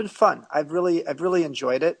 and it's been fun. I've really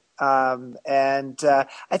enjoyed it. I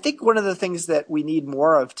think one of the things that we need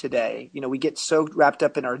more of today, we get so wrapped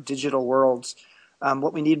up in our digital worlds.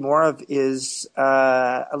 What we need more of is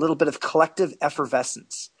a little bit of collective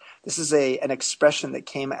effervescence. This is an expression that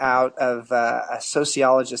came out of a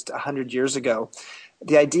sociologist 100 years ago.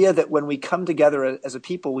 The idea that when we come together as a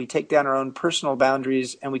people, we take down our own personal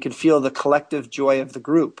boundaries and we can feel the collective joy of the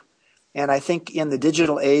group. And I think in the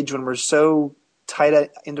digital age, when we're so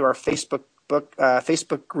tied into our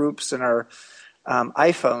Facebook groups and our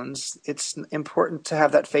iPhones, it's important to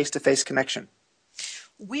have that face-to-face connection.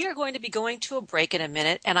 We are going to be going to a break in a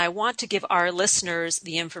minute, and I want to give our listeners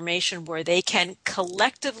the information where they can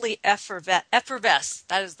collectively effervesce,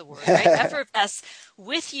 that is the word, right? Effervesce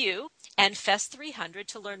with you and Fest 300.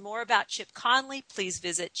 To learn more about Chip Conley, please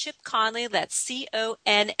visit Chip Conley, that's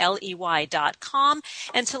CONLEY.com.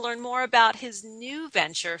 And to learn more about his new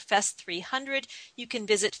venture, Fest 300, you can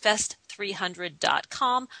visit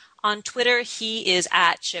fest300.com. On Twitter, he is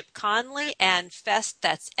at Chip Conley, and Fest,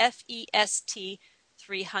 that's FEST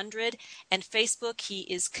 300, and Facebook, he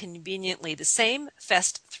is conveniently the same,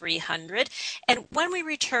 Fest 300. And when we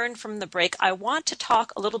return from the break, I want to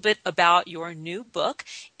talk a little bit about your new book,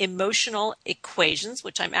 Emotional Equations,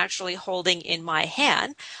 which I'm actually holding in my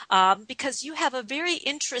hand, because you have a very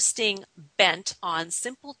interesting bent on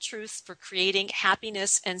simple truths for creating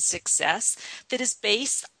happiness and success that is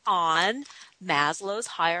based on Maslow's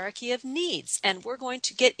hierarchy of needs. And we're going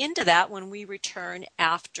to get into that when we return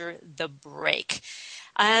after the break.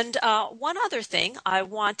 And one other thing I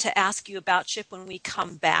want to ask you about, Chip, when we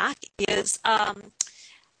come back is how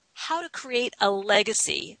to create a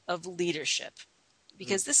legacy of leadership.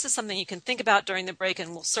 Because this is something you can think about during the break, and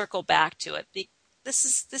we'll circle back to it. This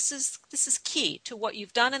is key to what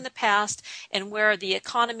you've done in the past and where the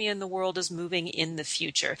economy and the world is moving in the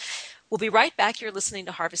future. We'll be right back. You're listening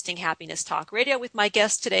to Harvesting Happiness Talk Radio with my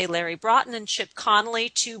guests today, Larry Broughton and Chip Conley,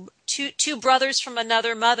 two brothers from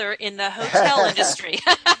another mother in the hotel industry.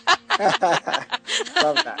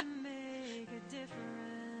 Love that.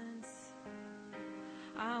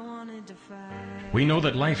 We know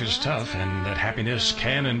that life is tough and that happiness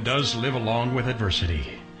can and does live along with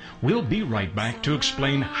adversity. We'll be right back to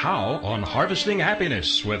explain how on Harvesting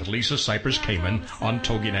Happiness with Lisa Cypers Kamen on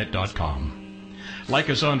TogiNet.com.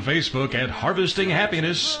 Like us on Facebook at Harvesting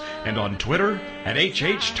Happiness and on Twitter at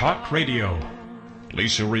HH Talk Radio.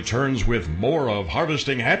 Lisa returns with more of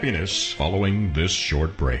Harvesting Happiness following this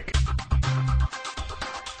short break.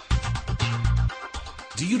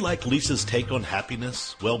 Do you like Lisa's take on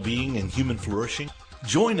happiness, well-being, and human flourishing?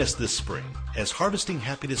 Join us this spring as Harvesting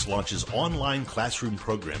Happiness launches online classroom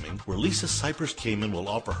programming where Lisa Cypers Kamen will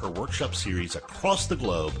offer her workshop series across the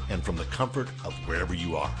globe and from the comfort of wherever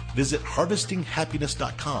you are. Visit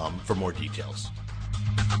harvestinghappiness.com for more details.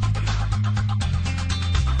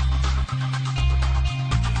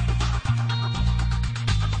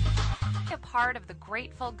 A part of the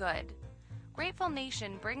Grateful Good. Grateful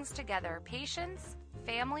Nation brings together patients,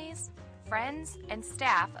 families, friends, and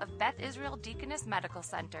staff of Beth Israel Deaconess Medical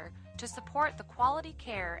Center to support the quality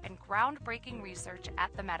care and groundbreaking research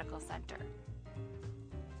at the medical center.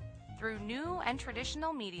 Through new and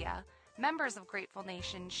traditional media, members of Grateful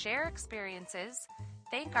Nation share experiences,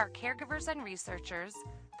 thank our caregivers and researchers,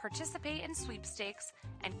 participate in sweepstakes,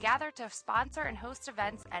 and gather to sponsor and host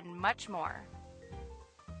events and much more.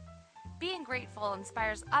 Being grateful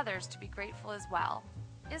inspires others to be grateful as well.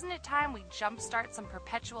 Isn't it time we jumpstart some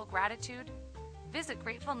perpetual gratitude? Visit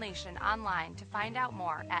Grateful Nation online to find out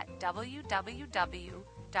more at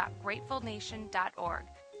www.gratefulnation.org.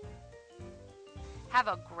 Have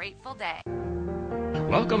a grateful day.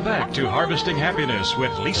 Welcome back to Harvesting Happiness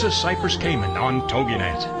with Lisa Cypers Kamen on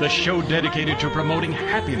TogiNet, the show dedicated to promoting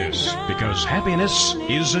happiness, because happiness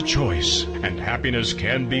is a choice, and happiness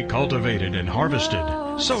can be cultivated and harvested.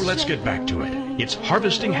 So let's get back to it. It's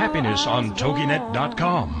Harvesting Happiness on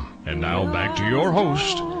TogiNet.com. And now back to your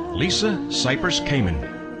host, Lisa Cypers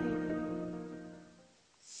Kamen.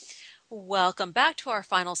 Welcome back to our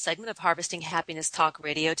final segment of Harvesting Happiness Talk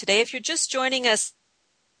Radio. Today, if you're just joining us,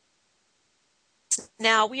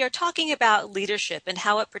 Now, we are talking about leadership and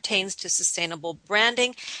how it pertains to sustainable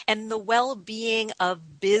branding and the well-being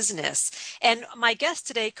of business. And my guests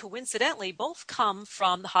today, coincidentally, both come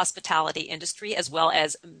from the hospitality industry as well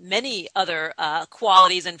as many other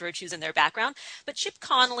qualities and virtues in their background. But Chip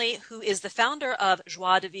Conley, who is the founder of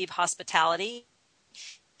Joie de Vivre Hospitality,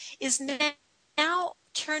 is now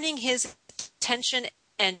turning his attention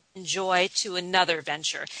and joy to another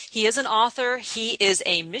venture. He is an author. He is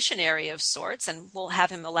a missionary of sorts, and we'll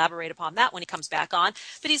have him elaborate upon that when he comes back on.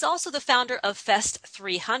 But he's also the founder of Fest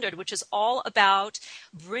 300, which is all about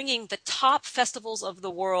bringing the top festivals of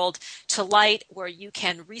the world to light, where you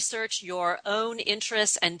can research your own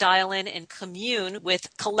interests and dial in and commune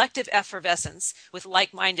with collective effervescence with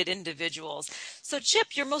like-minded individuals. So,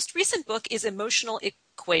 Chip, your most recent book is Emotional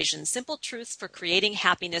Equation, Simple Truths for Creating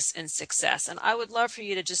Happiness and Success. And I would love for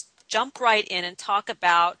you to just jump right in and talk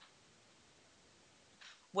about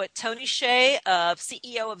what Tony Hsieh,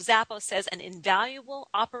 CEO of Zappos, says, an invaluable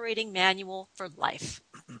operating manual for life.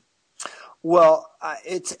 Well,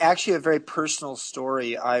 it's actually a very personal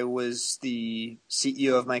story. I was the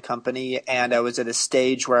CEO of my company, and I was at a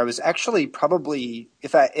stage where I was actually probably,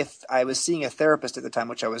 if I was seeing a therapist at the time,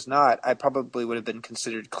 which I was not, I probably would have been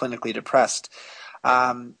considered clinically depressed.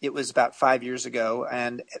 It was about 5 years ago,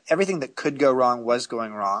 and everything that could go wrong was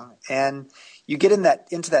going wrong. And you get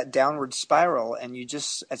into that downward spiral, and you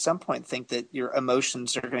just at some point think that your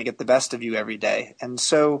emotions are going to get the best of you every day. And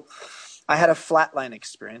so I had a flatline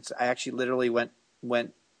experience. I actually literally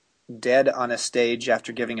went dead on a stage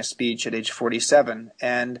after giving a speech at age 47.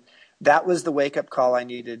 And that was the wake-up call I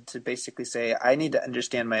needed to basically say, I need to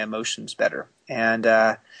understand my emotions better. And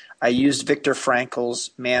I used Viktor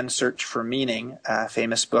Frankl's Man's Search for Meaning,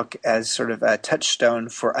 famous book, as sort of a touchstone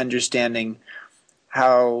for understanding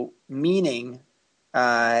how meaning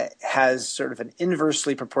has sort of an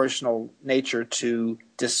inversely proportional nature to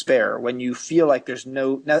despair. When you feel like there's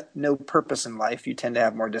no purpose in life, you tend to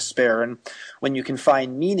have more despair. And when you can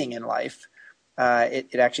find meaning in life,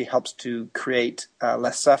 it actually helps to create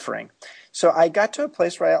less suffering. So I got to a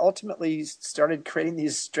place where I ultimately started creating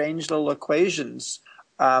these strange little equations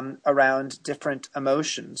around different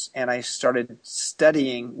emotions. And I started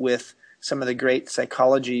studying with some of the great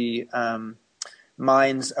psychology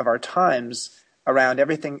minds of our times around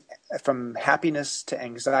everything from happiness to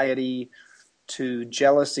anxiety to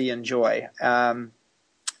jealousy and joy. And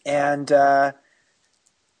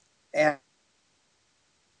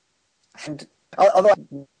although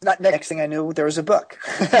not next thing I knew, there was a book.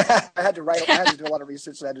 I had to do a lot of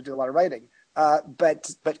research, and I had to do a lot of writing.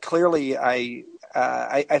 But clearly, I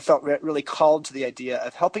felt really called to the idea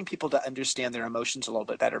of helping people to understand their emotions a little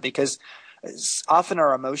bit better, because often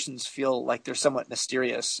our emotions feel like they're somewhat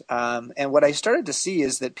mysterious. And what I started to see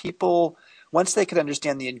is that people, once they could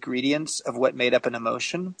understand the ingredients of what made up an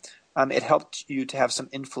emotion, it helped you to have some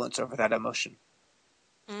influence over that emotion.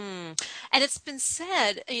 And it's been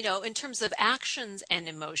said, in terms of actions and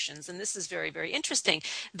emotions, and this is very, very interesting,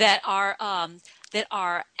 that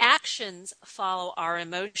our actions follow our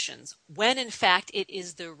emotions, when in fact it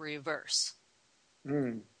is the reverse.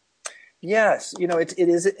 Yes, it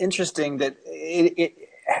is interesting that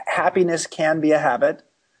happiness can be a habit.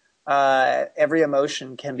 Every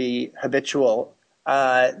emotion can be habitual.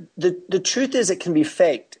 The truth is, it can be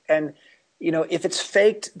faked, and if it's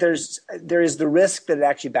faked, there is the risk that it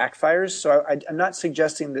actually backfires. So I'm not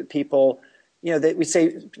suggesting that people,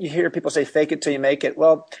 that you hear people say, fake it till you make it.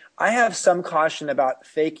 Well, I have some caution about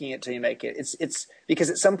faking it till you make it. It's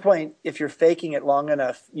because at some point, if you're faking it long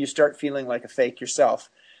enough, you start feeling like a fake yourself.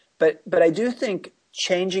 But I do think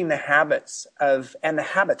changing the habits and the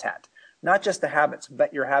habitat, not just the habits,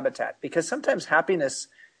 but your habitat, because sometimes happiness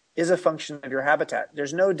is a function of your habitat.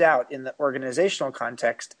 There's no doubt in the organizational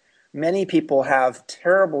context, many people have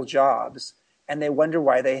terrible jobs and they wonder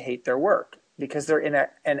why they hate their work, because they're in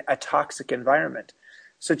a toxic environment.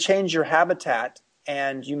 So change your habitat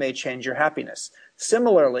and you may change your happiness.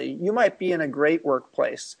 Similarly, you might be in a great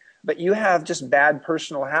workplace, but you have just bad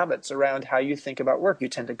personal habits around how you think about work. You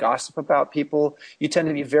tend to gossip about people. You tend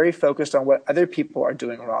to be very focused on what other people are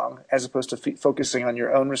doing wrong, as opposed to focusing on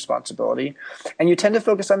your own responsibility. And you tend to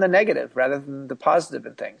focus on the negative rather than the positive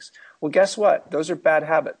in things. Well, guess what? Those are bad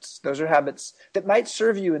habits. Those are habits that might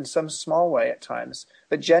serve you in some small way at times,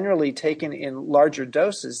 but generally taken in larger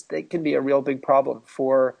doses, they can be a real big problem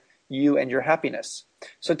for you and your happiness.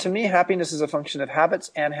 So to me, happiness is a function of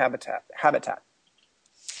habits and habitat.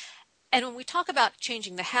 And when we talk about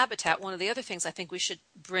changing the habitat, one of the other things I think we should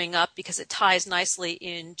bring up, because it ties nicely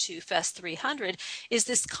into Fest 300, is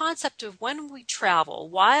this concept of when we travel.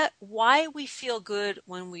 Why we feel good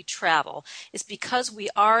when we travel is because we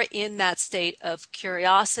are in that state of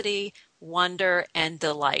curiosity, wonder, and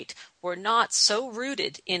delight. We're not so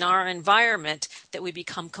rooted in our environment that we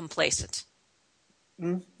become complacent.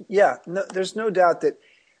 Yeah, no, there's no doubt that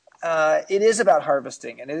it is about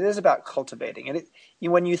harvesting, and it is about cultivating. And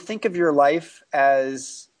when you think of your life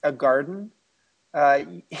as a garden,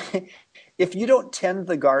 if you don't tend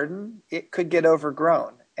the garden, it could get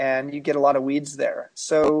overgrown, and you get a lot of weeds there.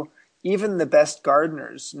 So even the best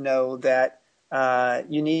gardeners know that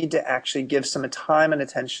you need to actually give some time and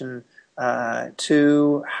attention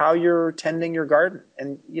to how you're tending your garden.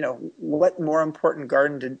 And, what more important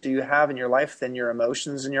garden do you have in your life than your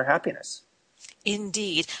emotions and your happiness?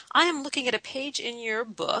 Indeed. I am looking at a page in your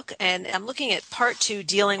book, and I'm looking at part 2,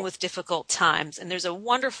 Dealing with Difficult Times. And there's a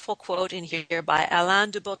wonderful quote in here by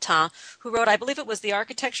Alain de Botton, who wrote, I believe it was The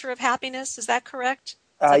Architecture of Happiness. Is that correct?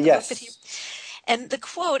 Is that the yes. book that And the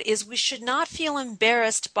quote is, we should not feel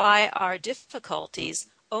embarrassed by our difficulties,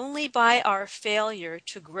 only by our failure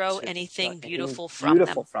to grow anything beautiful from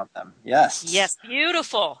them. Yes. Yes,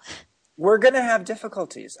 beautiful. We're going to have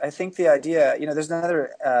difficulties. I think the idea, there's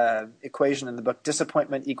another equation in the book,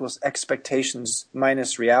 disappointment equals expectations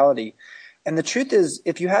minus reality. And the truth is,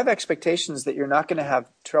 if you have expectations that you're not going to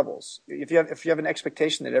have troubles, if you have an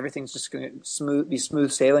expectation that everything's just going to be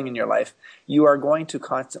smooth sailing in your life, you are going to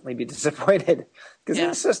constantly be disappointed, because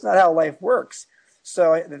that's just not how life works.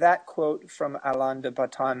 So that quote from Alain de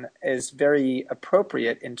Botton is very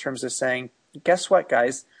appropriate in terms of saying, guess what,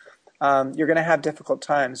 guys? You're going to have difficult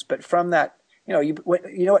times, but from that, you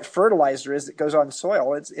know what fertilizer is that goes on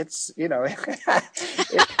soil. It's it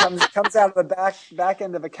comes out of the back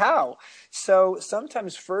end of a cow. So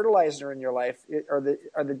sometimes fertilizer in your life are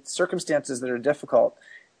the circumstances that are difficult,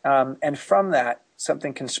 and from that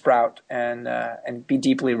something can sprout and be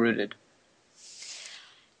deeply rooted.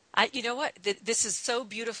 You know what? This is so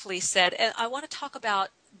beautifully said, and I want to talk about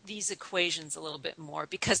these equations a little bit more,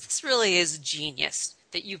 because this really is genius.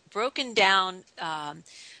 That you've broken down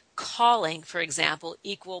calling, for example,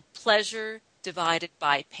 equal pleasure divided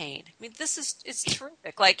by pain. I mean, it's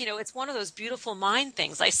terrific. It's one of those beautiful mind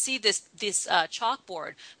things. I see this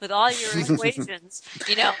chalkboard with all your equations,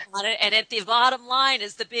 on it, and at the bottom line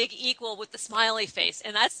is the big equal with the smiley face,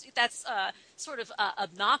 and that's sort of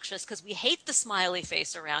obnoxious, because we hate the smiley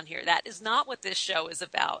face around here. That is not what this show is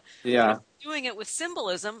about. Yeah. But if you're doing it with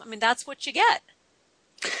symbolism, I mean, that's what you get.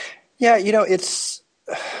 Yeah, it's.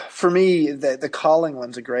 For me, the calling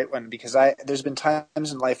one's a great one, because there's been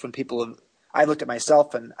times in life when I looked at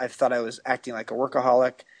myself and I thought I was acting like a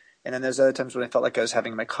workaholic, and then there's other times when I felt like I was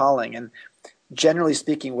having my calling. And generally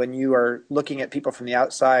speaking, when you are looking at people from the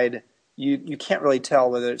outside, you can't really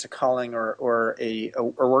tell whether it's a calling or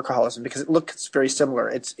workaholism, because it looks very similar.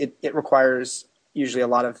 It requires usually a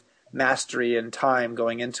lot of mastery and time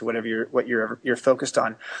going into what you're focused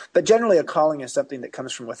on. But generally, a calling is something that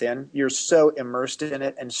comes from within. You're so immersed in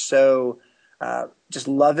it and so just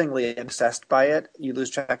lovingly obsessed by it, you lose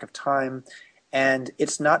track of time. And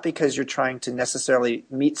it's not because you're trying to necessarily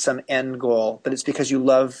meet some end goal, but it's because you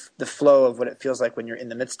love the flow of what it feels like when you're in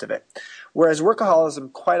the midst of it. Whereas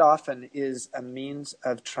workaholism quite often is a means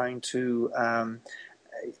of trying to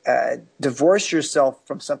divorce yourself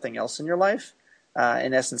from something else in your life.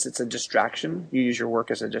 In essence, it's a distraction. You use your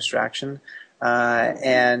work as a distraction,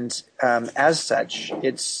 and as such,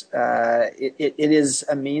 it is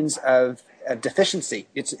a means of deficiency.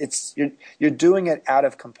 You're doing it out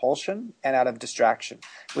of compulsion and out of distraction,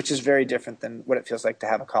 which is very different than what it feels like to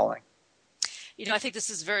have a calling. I think this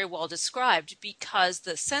is very well described, because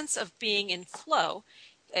the sense of being in flow,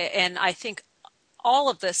 and I think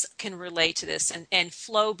all of this can relate to this, and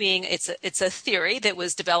flow being, it's a theory that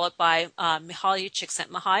was developed by Mihaly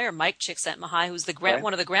Csikszentmihalyi, or Mike Csikszentmihalyi, who's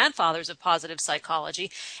one of the grandfathers of positive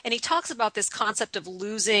psychology. And he talks about this concept of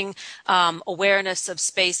losing awareness of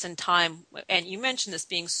space and time. And you mentioned this,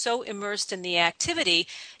 being so immersed in the activity,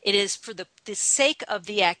 it is for the sake of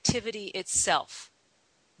the activity itself.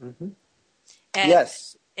 Mm-hmm.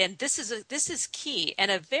 Yes. And this is key, and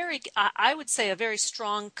I would say a very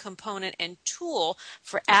strong component and tool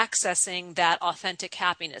for accessing that authentic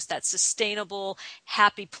happiness, that sustainable,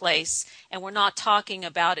 happy place. And we're not talking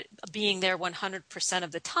about it being there 100%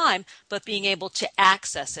 of the time, but being able to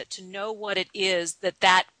access it, to know what it is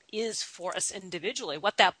that is for us individually,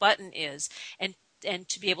 what that button is, and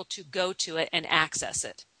to be able to go to it and access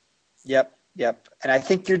it. Yep. And I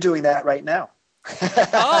think you're doing that right now.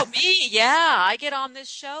 Oh, me, yeah. I get on this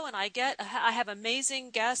show and I have amazing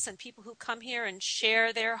guests and people who come here and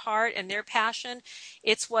share their heart and their passion.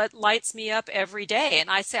 It's what lights me up every day. And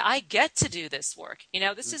I say, I get to do this work.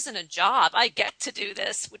 This isn't a job. I get to do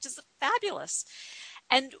this, which is fabulous.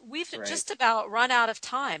 And we've just about run out of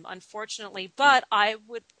time, unfortunately, but I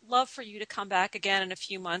would love for you to come back again in a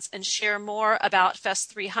few months and share more about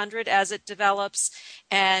Fest 300 as it develops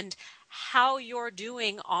and how you're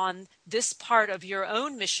doing on this part of your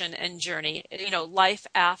own mission and journey, life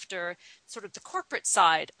after sort of the corporate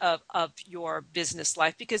side of your business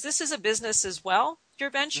life, because this is a business as well, your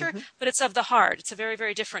venture, but it's of the heart. It's a very,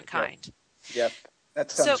 very different kind. Yep.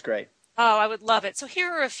 That sounds great. Oh, I would love it. So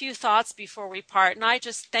here are a few thoughts before we part. And I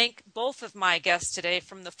just thank both of my guests today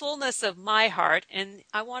from the fullness of my heart. And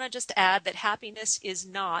I want to just add that happiness is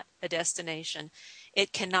not a destination.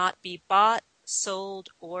 It cannot be bought, sold,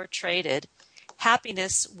 or traded.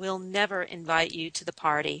 Happiness will never invite you to the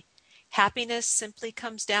party. Happiness simply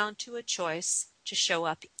comes down to a choice to show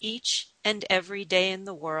up each and every day in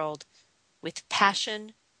the world with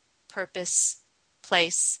passion, purpose,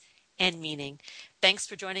 place, and meaning. Thanks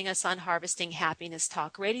for joining us on Harvesting Happiness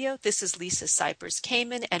Talk Radio. This is Lisa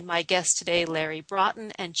Cypers-Kamen and my guests today, Larry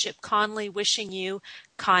Broughton and Chip Conley, wishing you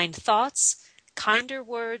kind thoughts, kinder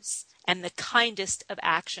words, and the kindest of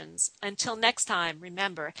actions. Until next time,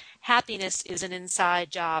 remember, happiness is an inside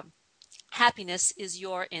job. Happiness is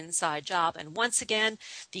your inside job. And once again,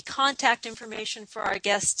 the contact information for our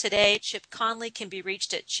guest today, Chip Conley, can be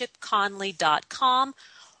reached at chipconley.com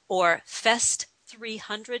or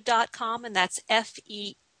fest300.com, and that's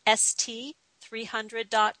FEST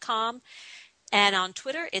 300.com. And on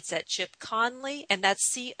Twitter, it's at Chip Conley, and that's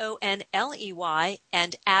CONLEY,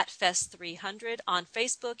 and at Fest300. On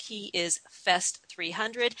Facebook, he is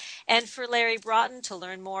Fest300. And for Larry Broughton, to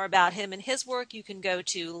learn more about him and his work, you can go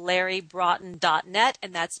to larrybroughton.net,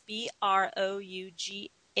 and that's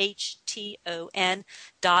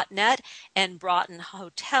BROUGHTON.net. And Broughton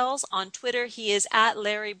Hotels. On Twitter, he is at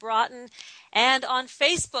Larry Broughton. And on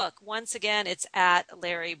Facebook, once again, it's at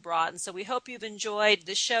Larry Broughton. So we hope you've enjoyed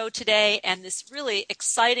the show today and this really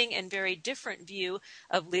exciting and very different view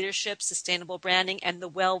of leadership, sustainable branding, and the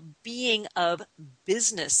well-being of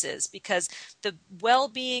businesses, because the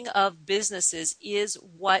well-being of businesses is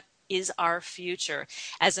what is our future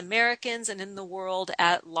as Americans and in the world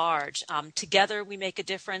at large. Together we make a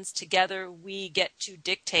difference. Together we get to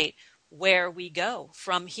dictate where we go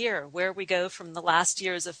from here, where we go from the last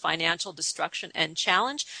years of financial destruction and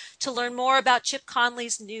challenge. To learn more about Chip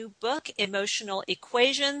Conley's new book, Emotional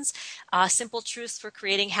Equations, Simple Truths for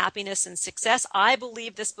Creating Happiness and Success. I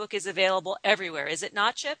believe this book is available everywhere. Is it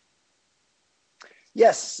not, Chip?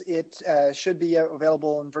 Yes, it should be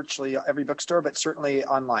available in virtually every bookstore, but certainly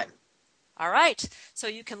online. All right. So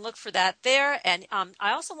you can look for that there. And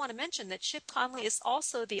I also want to mention that Chip Conley is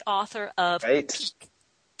also the author of Peak.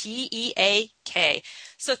 PEAK.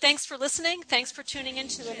 So thanks for listening. Thanks for tuning in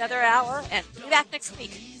to another hour, and be back next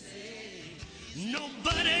week.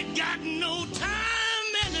 Nobody got no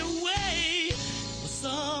time anyway.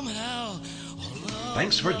 Somehow.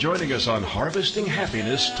 Thanks for joining us on Harvesting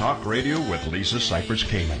Happiness Talk Radio with Lisa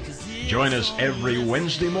Cypers-Kamen. Join us every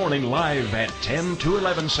Wednesday morning live at 10 to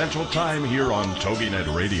 11 Central Time here on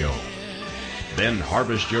TogiNet Radio. Then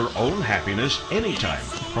harvest your own happiness anytime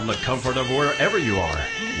from the comfort of wherever you are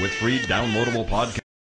with free downloadable podcasts.